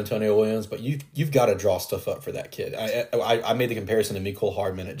offense around Antonio Williams, but you've got to draw stuff up for that kid. I made the comparison to Mecole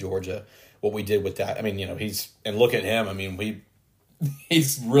Hardman at Georgia. What we did with that, I mean, look at him. I mean,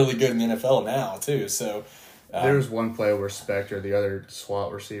 he's really good in the NFL now too. So there was one play where Spector, the other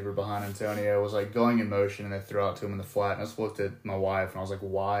SWAT receiver behind Antonio, was like going in motion, and they threw out to him in the flat. And I just looked at my wife, and I was like,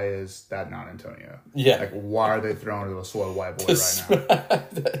 "Why is that not Antonio? Yeah, like why are they throwing to a slow white boy right now?"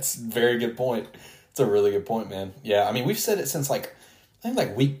 That's a very good point. It's a really good point, man. Yeah, I mean, we've said it since I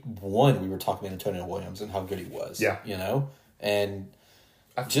think week 1 we were talking about Antonio Williams and how good he was. Yeah, and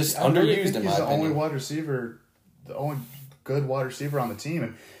I underused really in my opinion. He's the only wide receiver, the only good wide receiver on the team,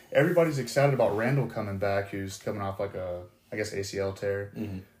 and everybody's excited about Randall coming back, who's coming off like ACL tear.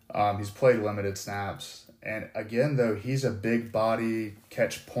 Mm-hmm. He's played limited snaps, and again though, he's a big body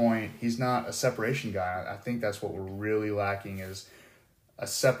catch point. He's not a separation guy. I think that's what we're really lacking is a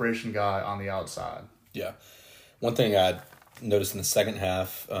separation guy on the outside. Yeah. One thing I noticed in the second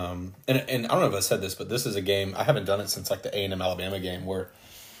half, and I don't know if I said this, but this is a game, I haven't done it since like the A&M Alabama game, where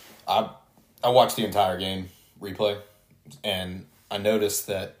I watched the entire game replay, and I noticed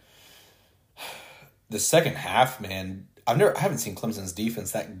that the second half, man, I haven't seen Clemson's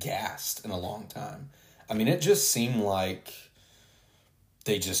defense that gassed in a long time. I mean, it just seemed like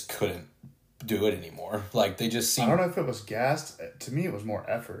they just couldn't do it anymore. Like they just seemed. I don't know if it was gassed. To me, it was more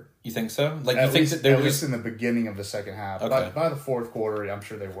effort. You think so? Like at you think least, that at least in the beginning of the second half. Okay. By the fourth quarter, I'm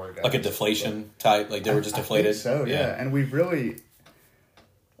sure they were gassed. Like a deflation type. Like they were just deflated. I think so yeah. And we've really.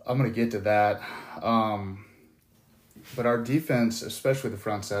 I'm going to get to that. But our defense, especially the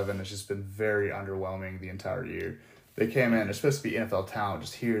front seven, has just been very underwhelming the entire year. They came in, they're supposed to be NFL talent,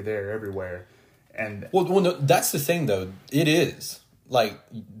 just here, there, everywhere. And well, no, that's the thing, though. It is. Like,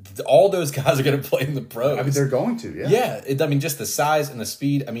 all those guys are going to play in the pros. I mean, they're going to, yeah. Yeah. Just the size and the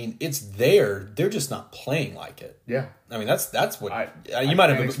speed. I mean, it's there. They're just not playing like it. Yeah. I mean, that's what... you might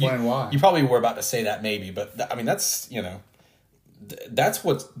have explained why. You probably were about to say that maybe, but, that's, that's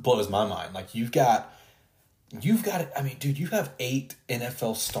what blows my mind. Like, you've got... I mean, dude, you have 8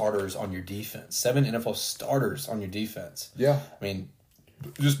 NFL starters on your defense. 7 NFL starters on your defense. Yeah. I mean,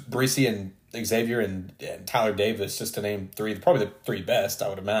 just Breesy and Xavier and Tyler Davis, just to name 3, probably the 3 best, I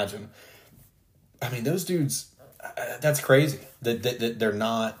would imagine. I mean, those dudes, that's crazy. That they're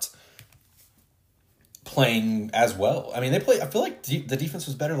not playing as well. I mean, I feel like the defense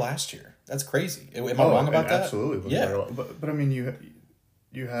was better last year. That's crazy. Am I wrong about that? Absolutely. Yeah. But I mean,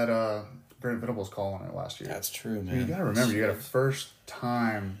 you had... Brent Venables calling it last year. That's true, man. I mean, you got to remember, you got a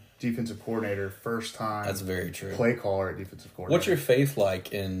first-time defensive coordinator, first-time that's very true. Play caller at defensive coordinator. What's your faith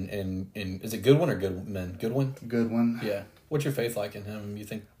like in is it Goodwin or Goodman? Goodwin? Goodwin. Yeah. What's your faith like in him, you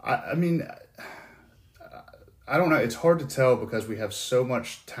think? I mean, I don't know. It's hard to tell because we have so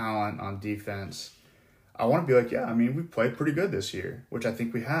much talent on defense. I want to be like, yeah, I mean, we played pretty good this year, which I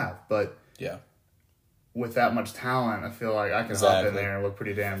think we have. But yeah, with that much talent, I feel like I can hop in there and look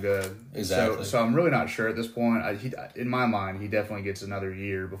pretty damn good. Exactly. So I'm really not sure at this point. In my mind, he definitely gets another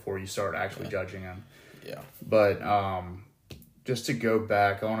year before you start actually judging him. Yeah. But just to go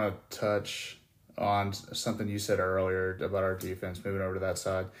back, I want to touch on something you said earlier about our defense, moving over to that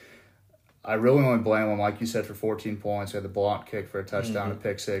side. I really only blame him, like you said, for 14 points. He had the block kick for a touchdown, a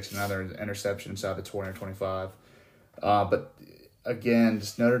pick six, another interception inside the 20 or 25. But again,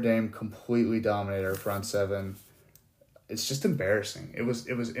 just Notre Dame completely dominated our front seven. It's just embarrassing. It was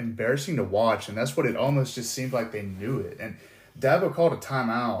embarrassing to watch, and that's what it almost just seemed like they knew it. And Dabo called a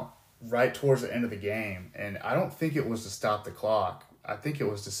timeout right towards the end of the game, and I don't think it was to stop the clock. I think it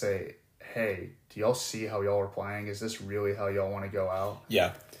was to say, hey, do y'all see how y'all are playing? Is this really how y'all want to go out?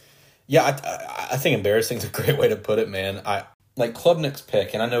 Yeah. Yeah, I think embarrassing is a great way to put it, man. I like Klubnik's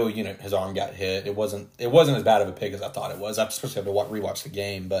pick, and I know his arm got hit. It wasn't as bad of a pick as I thought it was. I supposed to have to rewatch the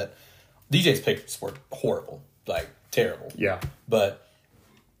game, but DJ's picks were horrible, like terrible. Yeah, but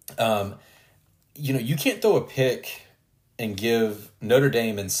you can't throw a pick and give Notre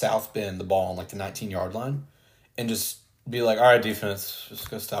Dame and South Bend the ball on like the 19-yard line, and just be like, all right, defense, just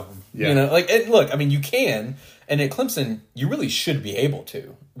go stop them. Yeah. Look, I mean, you can, and at Clemson, you really should be able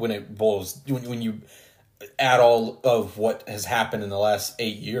to when you add all of what has happened in the last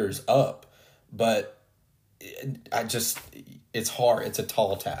 8 years up. But it's hard. It's a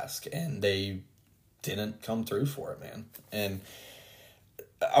tall task, and they didn't come through for it, man. And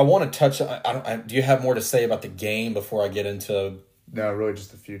I want to touch. Do you have more to say about the game before I get into? No, really,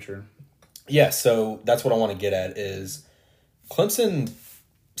 just the future. Yeah, so that's what I want to get at is Clemson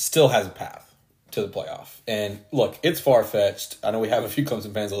still has a path to the playoff. And look, it's far-fetched. I know we have a few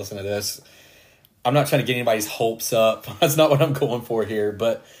Clemson fans that listen to this. I'm not trying to get anybody's hopes up. That's not what I'm going for here.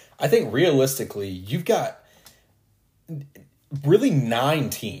 But I think realistically, you've got really 9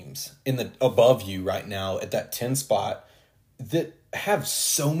 teams above you right now at that 10 spot that have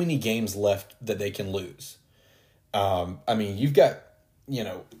so many games left that they can lose. I mean, you've got,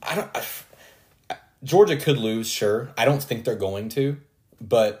 Georgia could lose, sure. I don't think they're going to.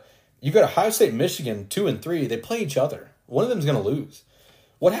 But you got Ohio State, Michigan, 2 and 3. They play each other. One of them's going to lose.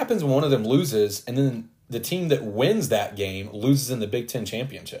 What happens when one of them loses and then the team that wins that game loses in the Big Ten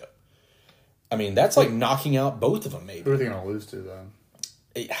championship? I mean, that's like knocking out both of them, maybe. Who are they going to lose to, though?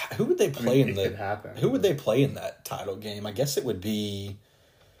 Who would they play in could happen. Who would they play in that title game? I guess it would be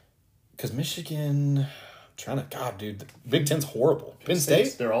because Michigan. God, dude, the Big Ten's horrible. Penn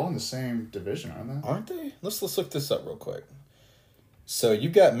State. They're all in the same division, aren't they? Aren't they? Let's look this up real quick. So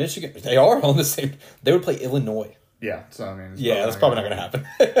you've got Michigan. They are all in the same. They would play Illinois. Yeah, so I mean, that's probably not going to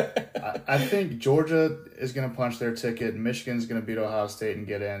happen. I think Georgia is going to punch their ticket. Michigan's going to beat Ohio State and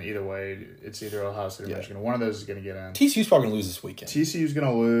get in. Either way, it's either Ohio State or Michigan. One of those is going to get in. TCU's probably going to lose this weekend. TCU's going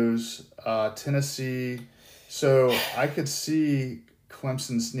to lose. Tennessee. So I could see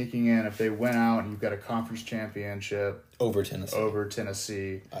Clemson sneaking in if they went out and you've got a conference championship over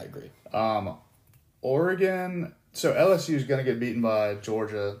Tennessee. I agree. Oregon. So LSU is going to get beaten by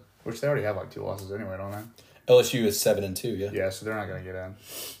Georgia, which they already have like 2 losses anyway, don't they? LSU is 7-2, yeah. Yeah, so they're not going to get in.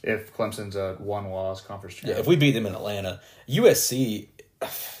 If Clemson's a 1-loss conference champion. Yeah, if we beat them in Atlanta. USC...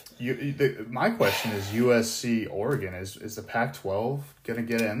 my question is USC, Oregon. Is the Pac-12 going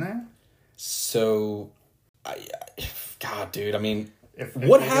to get in there? So, God, dude, I mean...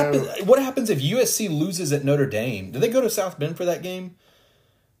 What happens if USC loses at Notre Dame? Do they go to South Bend for that game?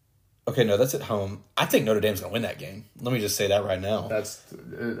 Okay, no, that's at home. I think Notre Dame's going to win that game. Let me just say that right now. That's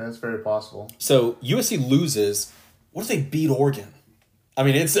very possible. So USC loses. What if they beat Oregon? I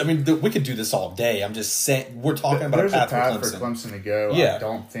mean, we could do this all day. I'm just saying we're talking about there's a path for Clemson to go. Yeah. I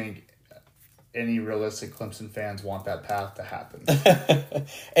don't think any realistic Clemson fans want that path to happen.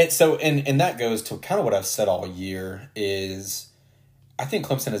 And so, and that goes to kind of what I've said all year is, I think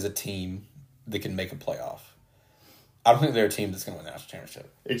Clemson is a team that can make a playoff. I don't think they're a team that's going to win the national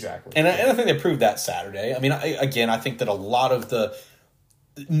championship. Exactly. And I think they proved that Saturday. I mean, I think that a lot of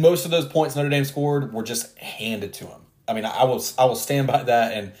most of those points Notre Dame scored were just handed to them. I mean, I will stand by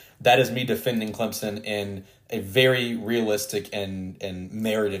that, and that is me defending Clemson in a very realistic and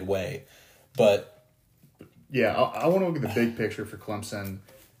merited way. But yeah, I want to look at the big picture for Clemson.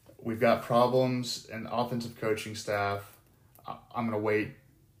 We've got problems in offensive coaching staff. I'm going to wait,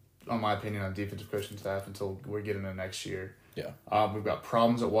 on my opinion, on defensive coaching staff until we get into next year. Yeah. We've got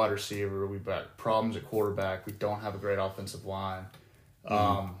problems at wide receiver. We've got problems at quarterback. We don't have a great offensive line.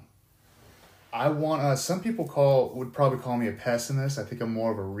 I want some people would probably call me a pessimist. I think I'm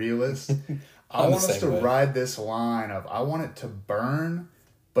more of a realist. I want us to ride this line of I want it to burn,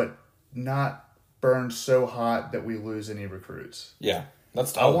 but not burn so hot that we lose any recruits. Yeah.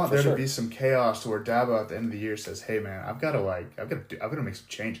 That's I want there to be some chaos to where Dabo at the end of the year says, "Hey man, I've got to make some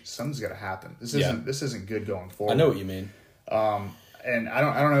changes. Something's got to happen. This isn't good going forward." I know what you mean. And I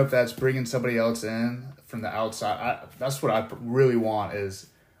don't know if that's bringing somebody else in from the outside. That's what I really want is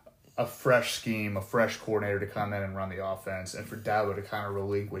a fresh scheme, a fresh coordinator to come in and run the offense, and for Dabo to kind of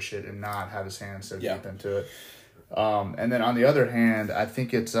relinquish it and not have his hands so deep into it. And then on the other hand, I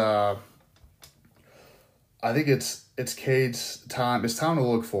think it's Cade's time. It's time to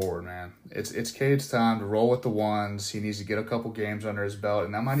look forward, man. It's Cade's time to roll with the ones. He needs to get a couple games under his belt,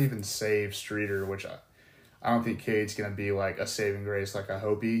 and that might even save Streeter, which I don't think Cade's going to be like a saving grace like I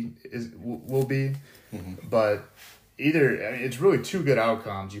hope he will be. Mm-hmm. But it's really two good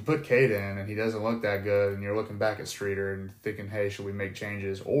outcomes. You put Cade in, and he doesn't look that good, and you're looking back at Streeter and thinking, hey, should we make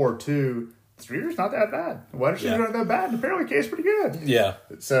changes? Or two, Streeter's not that bad. Wide receivers aren't that bad. Apparently, Cade's pretty good. Yeah.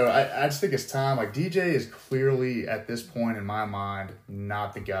 So I just think it's time. Like, DJ is clearly, at this point in my mind,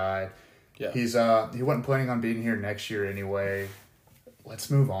 not the guy. Yeah. He wasn't planning on being here next year anyway.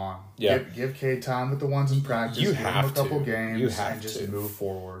 Let's move on. Yeah. Give Cade time with the ones in practice. You have him a couple games and just move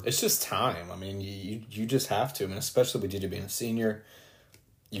forward. It's just time. I mean, you just have to. I mean, especially with DJ being a senior,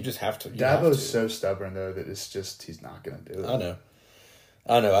 you just have to. Dabo's so stubborn, though, that it's just he's not going to do it.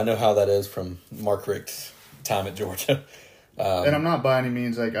 I know how that is from Mark Richt's time at Georgia. And I'm not by any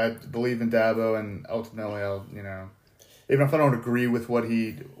means like I believe in Dabo, and ultimately I'll even if I don't agree with what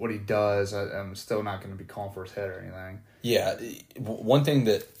he does, I'm still not going to be calling for his head or anything. Yeah, one thing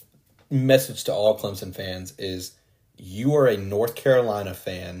that message to all Clemson fans is you are a North Carolina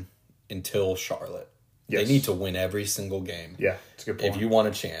fan until Charlotte. Yes. They need to win every single game. Yeah, it's a good point. If you want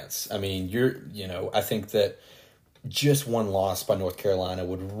a chance. I mean, I think that just one loss by North Carolina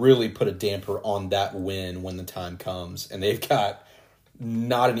would really put a damper on that win when the time comes. And they've got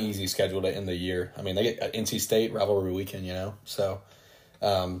not an easy schedule to end the year. I mean, they get NC State rivalry weekend, So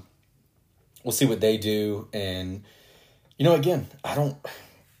we'll see what they do. And, again,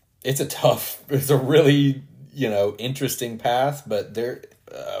 it's a really, interesting path, but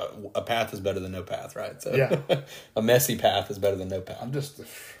a path is better than no path, right? So yeah. A messy path is better than no path. I'm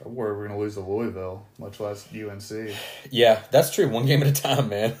worried we're going to lose to Louisville, much less UNC. Yeah, that's true. One game at a time,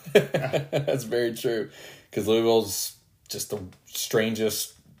 man. That's very true. Because Louisville's just the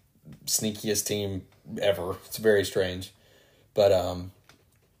strangest, sneakiest team ever. It's very strange. But, all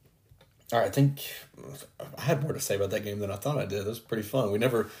right, I think I had more to say about that game than I thought I did. It was pretty fun. We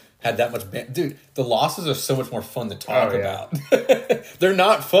never had that much Dude, the losses are so much more fun to talk about. They're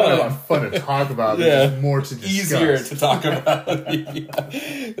not fun. They're not fun to talk about. They're just more to discuss. Easier to talk about.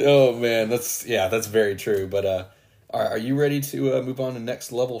 Yeah. Oh, man. That's very true. But all right, are you ready to move on to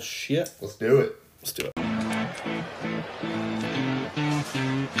next level shit? Let's do it.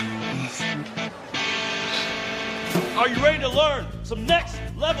 Are you ready to learn some next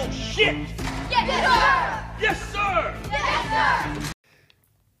level shit? Yes, sir! Yes, sir! Yes, sir!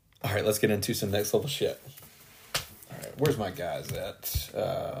 All right, let's get into some next level shit. All right, where's my guys at?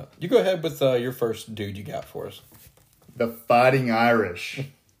 You go ahead with your first dude you got for us. The Fighting Irish.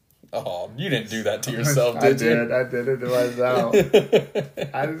 Oh, you didn't do that to yourself, did you? I did it to myself.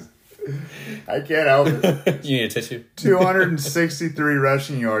 I can't help it. You need a tissue? 263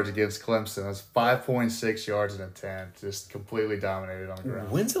 rushing yards against Clemson. That's 5.6 yards in attempt. Just completely dominated on the ground.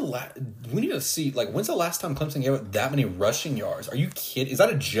 When's the last time Clemson gave up that many rushing yards? Are you kidding? Is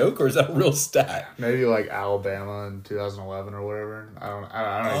that a joke or is that a real stat? Maybe like Alabama in 2011 or whatever. I don't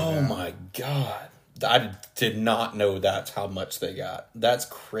Oh know. My God. I did not know that's how much they got. That's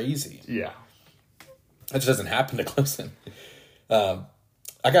crazy. Yeah. That just doesn't happen to Clemson.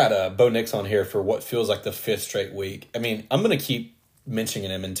 I got Bo Nix on here for what feels like the 5th straight week. I mean, I'm going to keep mentioning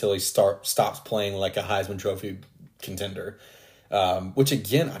him until he stops playing like a Heisman Trophy contender. Which,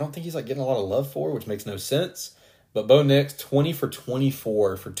 again, I don't think he's getting a lot of love for, which makes no sense. But Bo Nix, 20 for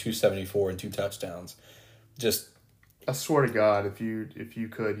 24 for 274 and 2 touchdowns. Just... I swear to God, if you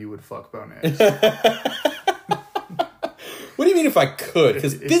could, you would fuck Bo Nix. What do you mean if I could?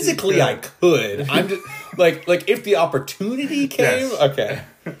 Because physically I could. I'm just like if the opportunity came, yes. Okay.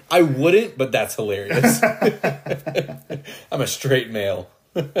 I wouldn't, but that's hilarious. I'm a straight male.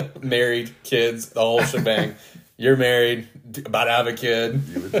 Married, kids, the whole shebang. You're married, about to have a kid.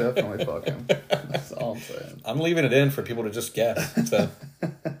 You would definitely fuck him. That's all I'm saying. I'm leaving it in for people to just guess. So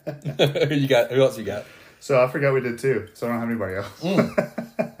who else you got? So I forgot we did 2, so I don't have anybody else.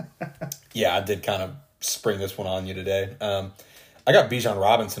 Yeah, I did kind of spring this one on you today. I got Bijan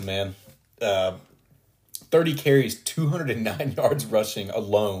Robinson, man. 30 carries, 209 yards rushing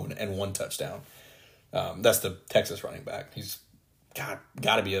alone, and 1 touchdown. That's the Texas running back. He's got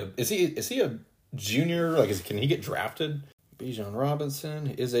to be is he a junior? Can he get drafted? Bijan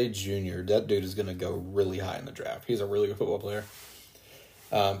Robinson is a junior. That dude is going to go really high in the draft. He's a really good football player.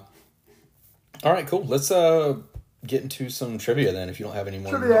 All right, cool. Let's get into some trivia then. If you don't have any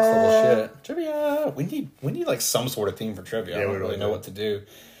more next level shit, trivia. We need like some sort of theme for trivia. I don't really know what to do,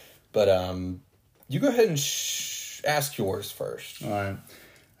 but you go ahead and ask yours first. All right.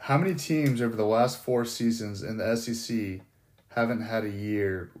 How many teams over the last 4 seasons in the SEC haven't had a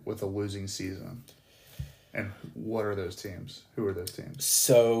year with a losing season? And what are those teams? Who are those teams?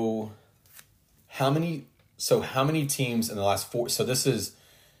 So how many teams in the last 4? So this is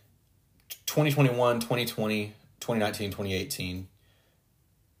 2021, 2020, 2019, 2018.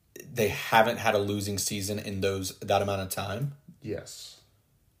 They haven't had a losing season in that amount of time? Yes.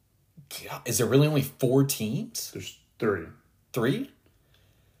 God, is there really only 4 teams? There's 3. 3?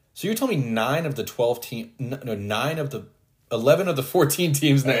 So you're telling me 9 of the 12 teams, no, 9 of the 11 of the 14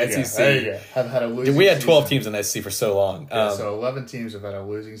 teams in the SEC. There you go. Have had a losing We had 12 season. teams in the SEC for so long. Yeah, so 11 teams have had a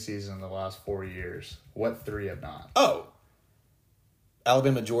losing season in the last 4 years. What 3 have not? Oh.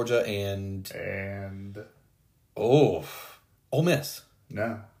 Alabama, Georgia, and Ole Miss.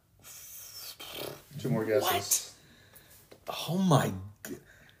 No. 2 more guesses. What? Oh my.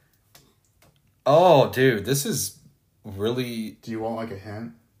 Oh, dude, this is really. Do you want like a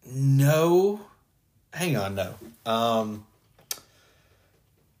hint? No. Hang on, no.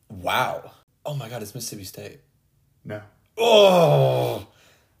 Wow. Oh my God, it's Mississippi State. No. Oh.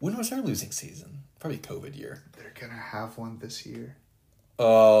 When was their losing season? Probably COVID year. They're going to have one this year.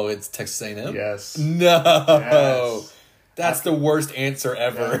 Oh, it's Texas A&M? Yes. No. Yes. That's the worst answer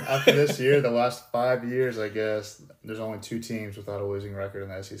ever. Yeah, after this year, the last 5 years, I guess, there's only 2 teams without a losing record in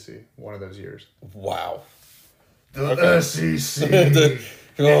the SEC. One of those years. Wow. The SEC.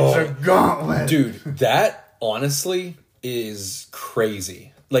 It's a gauntlet. Dude, that honestly is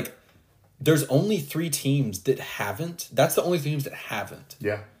crazy. Like, there's only 3 teams that haven't. That's the only teams that haven't.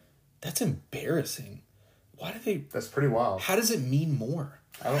 Yeah. That's embarrassing. Why do they... That's pretty wild. How does it mean more?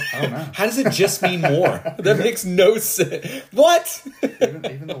 I don't know. How does it just mean more? That makes no sense. What?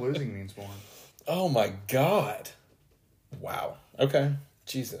 even the losing means more. Oh my God. Wow. Okay.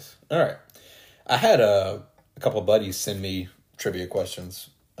 Jesus. All right. I had a couple of buddies send me trivia questions.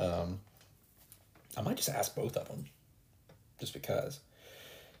 I might just ask both of them. Just because.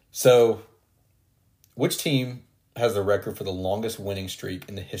 So, which team has the record for the longest winning streak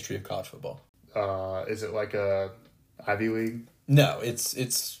in the history of college football? Is it like a Ivy League? No,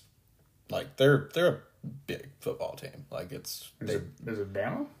 it's like they're a big football team. Like Is it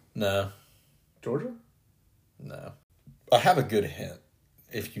Bama? No. Georgia? No. I have a good hint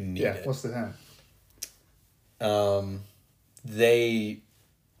if you need it. What's the hint? They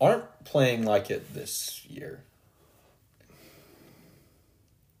aren't playing like it this year.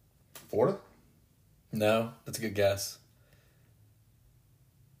 Florida? No, that's a good guess.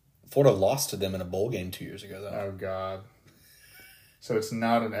 Florida lost to them in a bowl game 2 years ago, though. Oh, God. So it's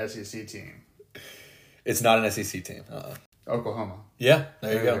not an SEC team. It's not an SEC team. Oklahoma. Yeah,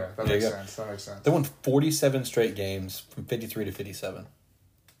 there you go. That makes sense. That makes sense. They won 47 straight games from 53 to 57.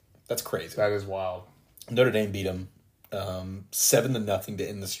 That's crazy. That is wild. Notre Dame beat them 7-0 to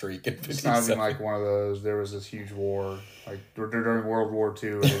end the streak at 57. It's not even like one of those, there was this huge war, like during World War II,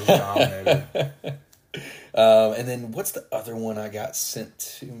 and it was dominated. And then what's the other one I got sent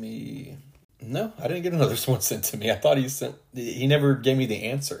to me? No, I didn't get another one sent to me. I thought he never gave me the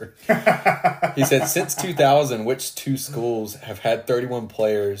answer. He said, since 2000, which 2 schools have had 31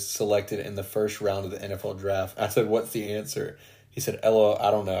 players selected in the first round of the NFL draft? I said, what's the answer? He said, LOL, I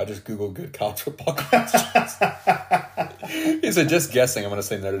don't know. I just Googled good college football questions. He said, just guessing, I'm going to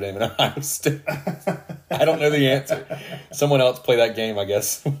say Notre Dame and Ohio State. I don't know the answer. Someone else play that game, I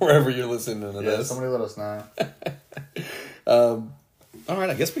guess, wherever you're listening to this. Somebody let us know. All right,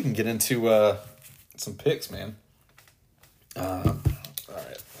 I guess we can get into some picks, man. All right,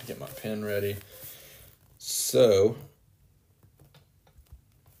 I get my pen ready. So,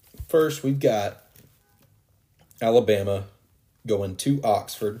 first we've got Alabama going to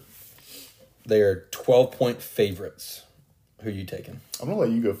Oxford. They are 12-point favorites. Who are you taking? I'm going to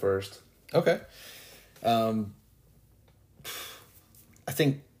let you go first. Okay. I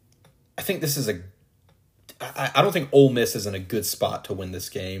think this is I don't think Ole Miss is in a good spot to win this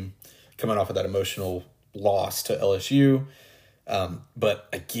game, coming off of that emotional loss to LSU. But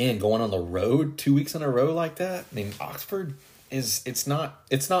again, going on the road 2 weeks in a row like that. I mean, Oxford it's not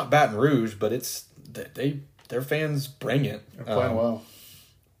Baton Rouge, but their fans bring it. They're playing well.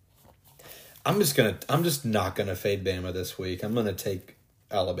 I'm just not gonna fade Bama this week. I'm gonna take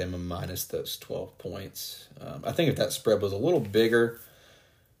Alabama minus those 12 points. I think if that spread was a little bigger,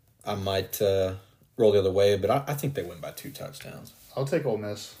 I might roll the other way, but I think they win by 2 touchdowns. I'll take Ole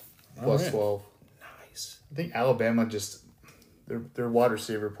Miss plus 12. Nice. I think Alabama just their wide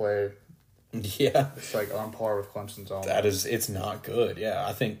receiver play. Yeah, It's like on par with Clemson's own. it's not good. Yeah,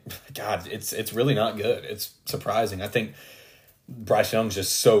 I think God, it's really not good. It's surprising. I think Bryce Young's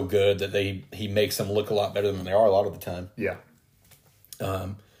just so good that he makes them look a lot better than they are a lot of the time. Yeah.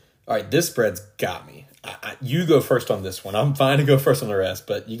 All right, this spread's got me. You go first on this one. I'm fine to go first on the rest,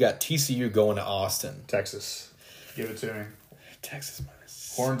 but you got TCU going to Austin. Texas. Give it to me. Texas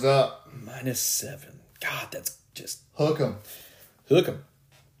minus Horns up. -7. God, that's just Hook 'em. hook 'em.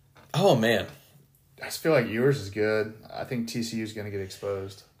 Oh man, I just feel like yours is good. I think TCU's going to get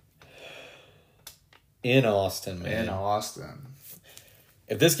exposed. in Austin, man. In Austin.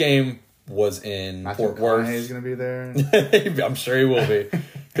 If this game was in Matthew Fort Worth, McConaughey's going to be there. I'm sure he will be.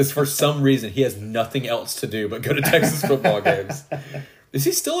 Because for some reason, he has nothing else to do but go to Texas football games. Is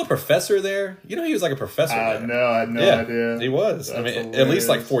he still a professor there? You know, he was like a professor there. No, I had no idea. He was. That's I mean, hilarious. at least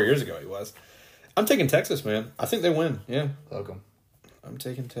like 4 years ago he was. I'm taking Texas, man. I think they win. Yeah. Hook 'em. I'm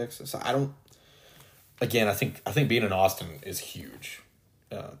taking Texas. I don't. Again, I think being in Austin is huge.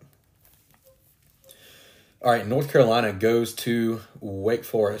 All right, North Carolina goes to Wake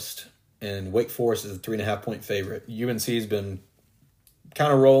Forest, and Wake Forest is a 3.5-point favorite. UNC's been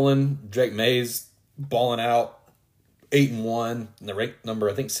kind of rolling. Drake May's balling out, 8-1, and the ranked number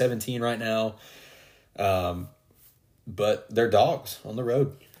I think 17 right now. But they're dogs on the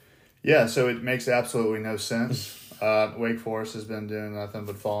road. Yeah, so it makes absolutely no sense. Wake Forest has been doing nothing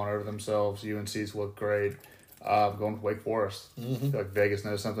but falling over themselves. UNC's looked great. Going with Wake Forest. I feel like Vegas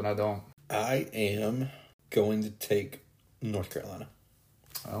knows something I don't. I am going to take North Carolina.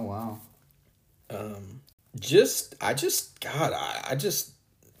 Oh, wow.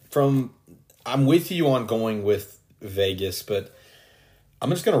 I'm with you on going with Vegas, but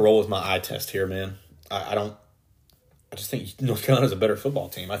I'm just going to roll with my eye test here, man. I just think North Carolina's a better football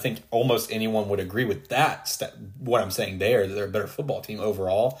team. I think almost anyone would agree with that, what I'm saying there, that they're a better football team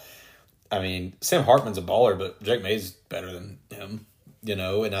overall. I mean, Sam Hartman's a baller, but Drake May's better than him,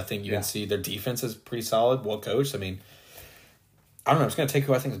 and I think UNC, their defense is pretty solid, well coached. I mean, I don't know. I'm just going to take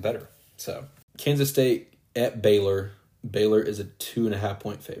who I think is better. So, Kansas State at Baylor. Baylor is a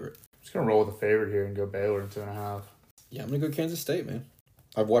 2.5-point favorite. I'm just going to roll with the favorite here and go Baylor in 2.5. Yeah, I'm going to go Kansas State, man.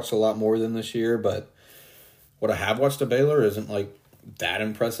 I've watched a lot more than this year, but what I have watched of Baylor isn't, like, that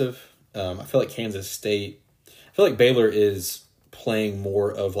impressive. I feel like Baylor is playing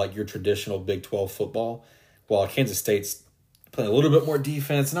more of, like, your traditional Big 12 football, while Kansas State's playing a little bit more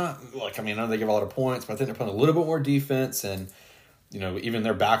defense. Not, like, I know they give a lot of points, but I think they're playing a little bit more defense, and, even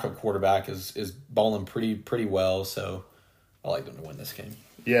their backup quarterback is balling pretty well, so I like them to win this game.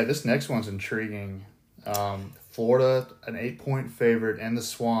 Yeah, this next one's intriguing. Florida, an 8-point favorite in the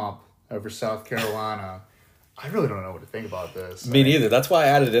swamp over South Carolina. I really don't know what to think about this. Me neither. That's why I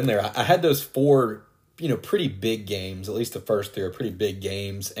added it in there. I had those 4, pretty big games. At least the first 3 are pretty big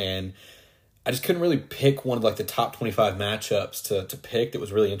games, and I just couldn't really pick one of like the top 25 matchups to pick that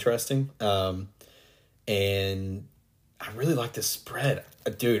was really interesting. And I really like this spread.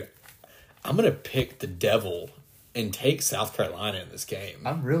 Dude, I'm going to pick the devil and take South Carolina in this game.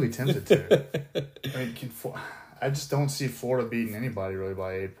 I'm really tempted to. I just don't see Florida beating anybody really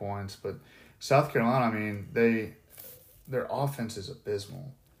by 8 points, but South Carolina, their offense is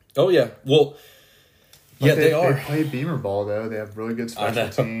abysmal. Oh, yeah. Well, they are. They play Beamer ball, though. They have really good special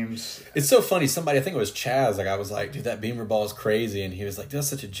teams. It's so funny. Somebody, I think it was Chaz, I was like, dude, that Beamer ball is crazy. And he was like, that's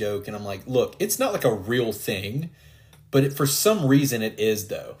such a joke. And I'm like, look, it's not like a real thing, but for some reason it is,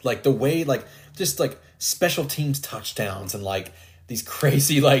 though. Like the way, just special teams touchdowns and these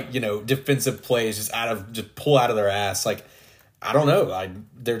crazy, defensive plays just pull out of their ass. I don't know.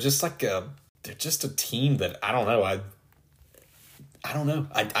 They're just they're just a team that I don't know. I don't know.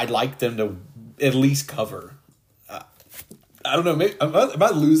 I'd like them to at least cover. I don't know. Maybe, am I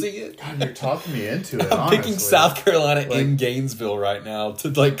losing it? God, you're talking me into it. I'm picking South Carolina in Gainesville right now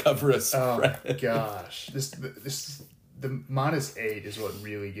to cover a spread. Oh gosh, this the -8 is what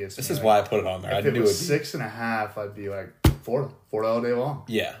really gets me. This is why I put it on there. If it was 6.5, I'd be like Florida all day long.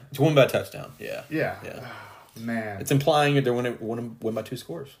 Yeah, to win by a touchdown. Yeah. Oh, man, it's implying they're win by 2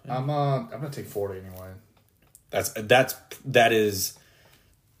 scores. Yeah. I'm gonna take Florida anyway. It's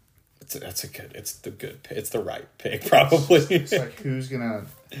the right pick probably. It's like who's gonna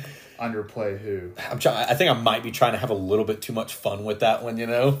underplay who? I think I might be trying to have a little bit too much fun with that one,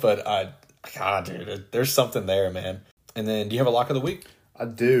 but God, dude, there's something there, man. And then, do you have a lock of the week? I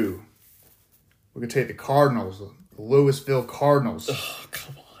do. We're gonna take the Cardinals, the Louisville Cardinals. Oh,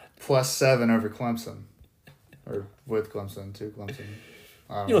 come on. +7 over Clemson, or with Clemson to Clemson.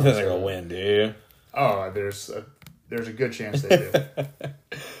 You don't think they're gonna win, do you? Oh, there's a good chance they do.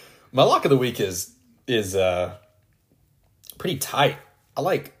 My lock of the week is pretty tight. I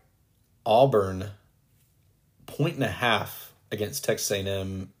like Auburn 1.5 against Texas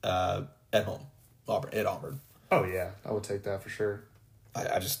A&M at home. Auburn. Oh yeah, I would take that for sure.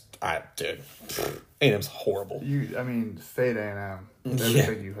 Dude, A&M's horrible. Fade A&M. Everything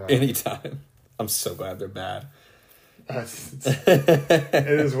Yeah, you have. anytime. I'm so glad they're bad. It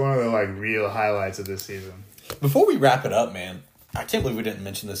is one of the real highlights of this season. Before we wrap it up, man, I can't believe we didn't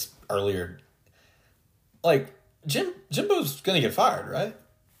mention this earlier. Jimbo's gonna get fired, right?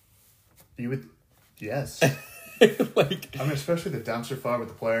 You would, yes. Especially the dumpster fire with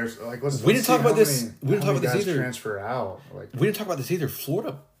the players. We didn't talk about this. We didn't talk about this either. Transfer out. We didn't talk about this either.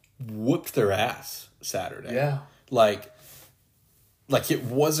 Florida whooped their ass Saturday. Yeah. It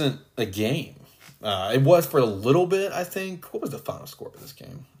wasn't a game. It was for a little bit, I think. What was the final score of this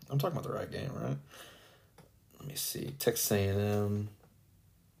game? I'm talking about the right game, right? Let me see. Texas A&M.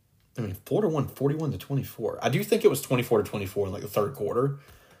 Florida won 41-24. I do think it was 24-24 in the third quarter,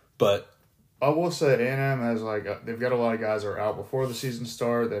 but I will say A&M has they've got a lot of guys that are out before the season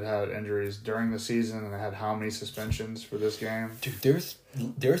started that had injuries during the season, and they had how many suspensions for this game? Dude,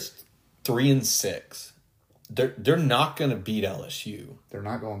 there's 3-6. They're not gonna beat LSU. They're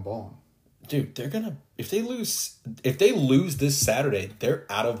not going bowling. Dude, they're gonna if they lose this Saturday, they're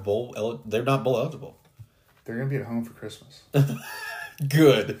out of bowl. They're not bowl eligible. They're gonna be at home for Christmas.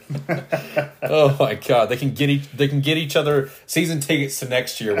 Good. Oh my God, they can get each other season tickets to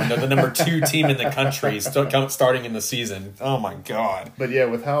next year when they're the number 2 team in the country starting in the season. Oh my God. But yeah,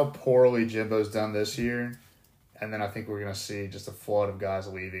 with how poorly Jimbo's done this year, and then I think we're gonna see just a flood of guys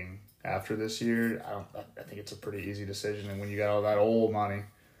leaving after this year. I think it's a pretty easy decision, and when you got all that old money.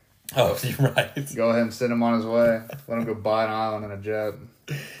 Oh, you're right. Go ahead and send him on his way. Let him go buy an island in a jet.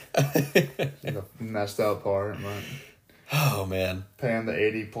 The messed up part, but oh man, pay him the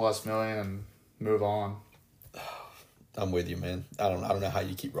 $80+ million and move on. I'm with you, man. I don't know how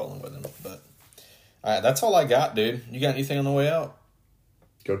you keep rolling with him, but all right, that's all I got, dude. You got anything on the way out?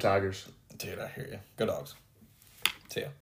 Go Tigers, dude. I hear you. Go Dogs. See ya.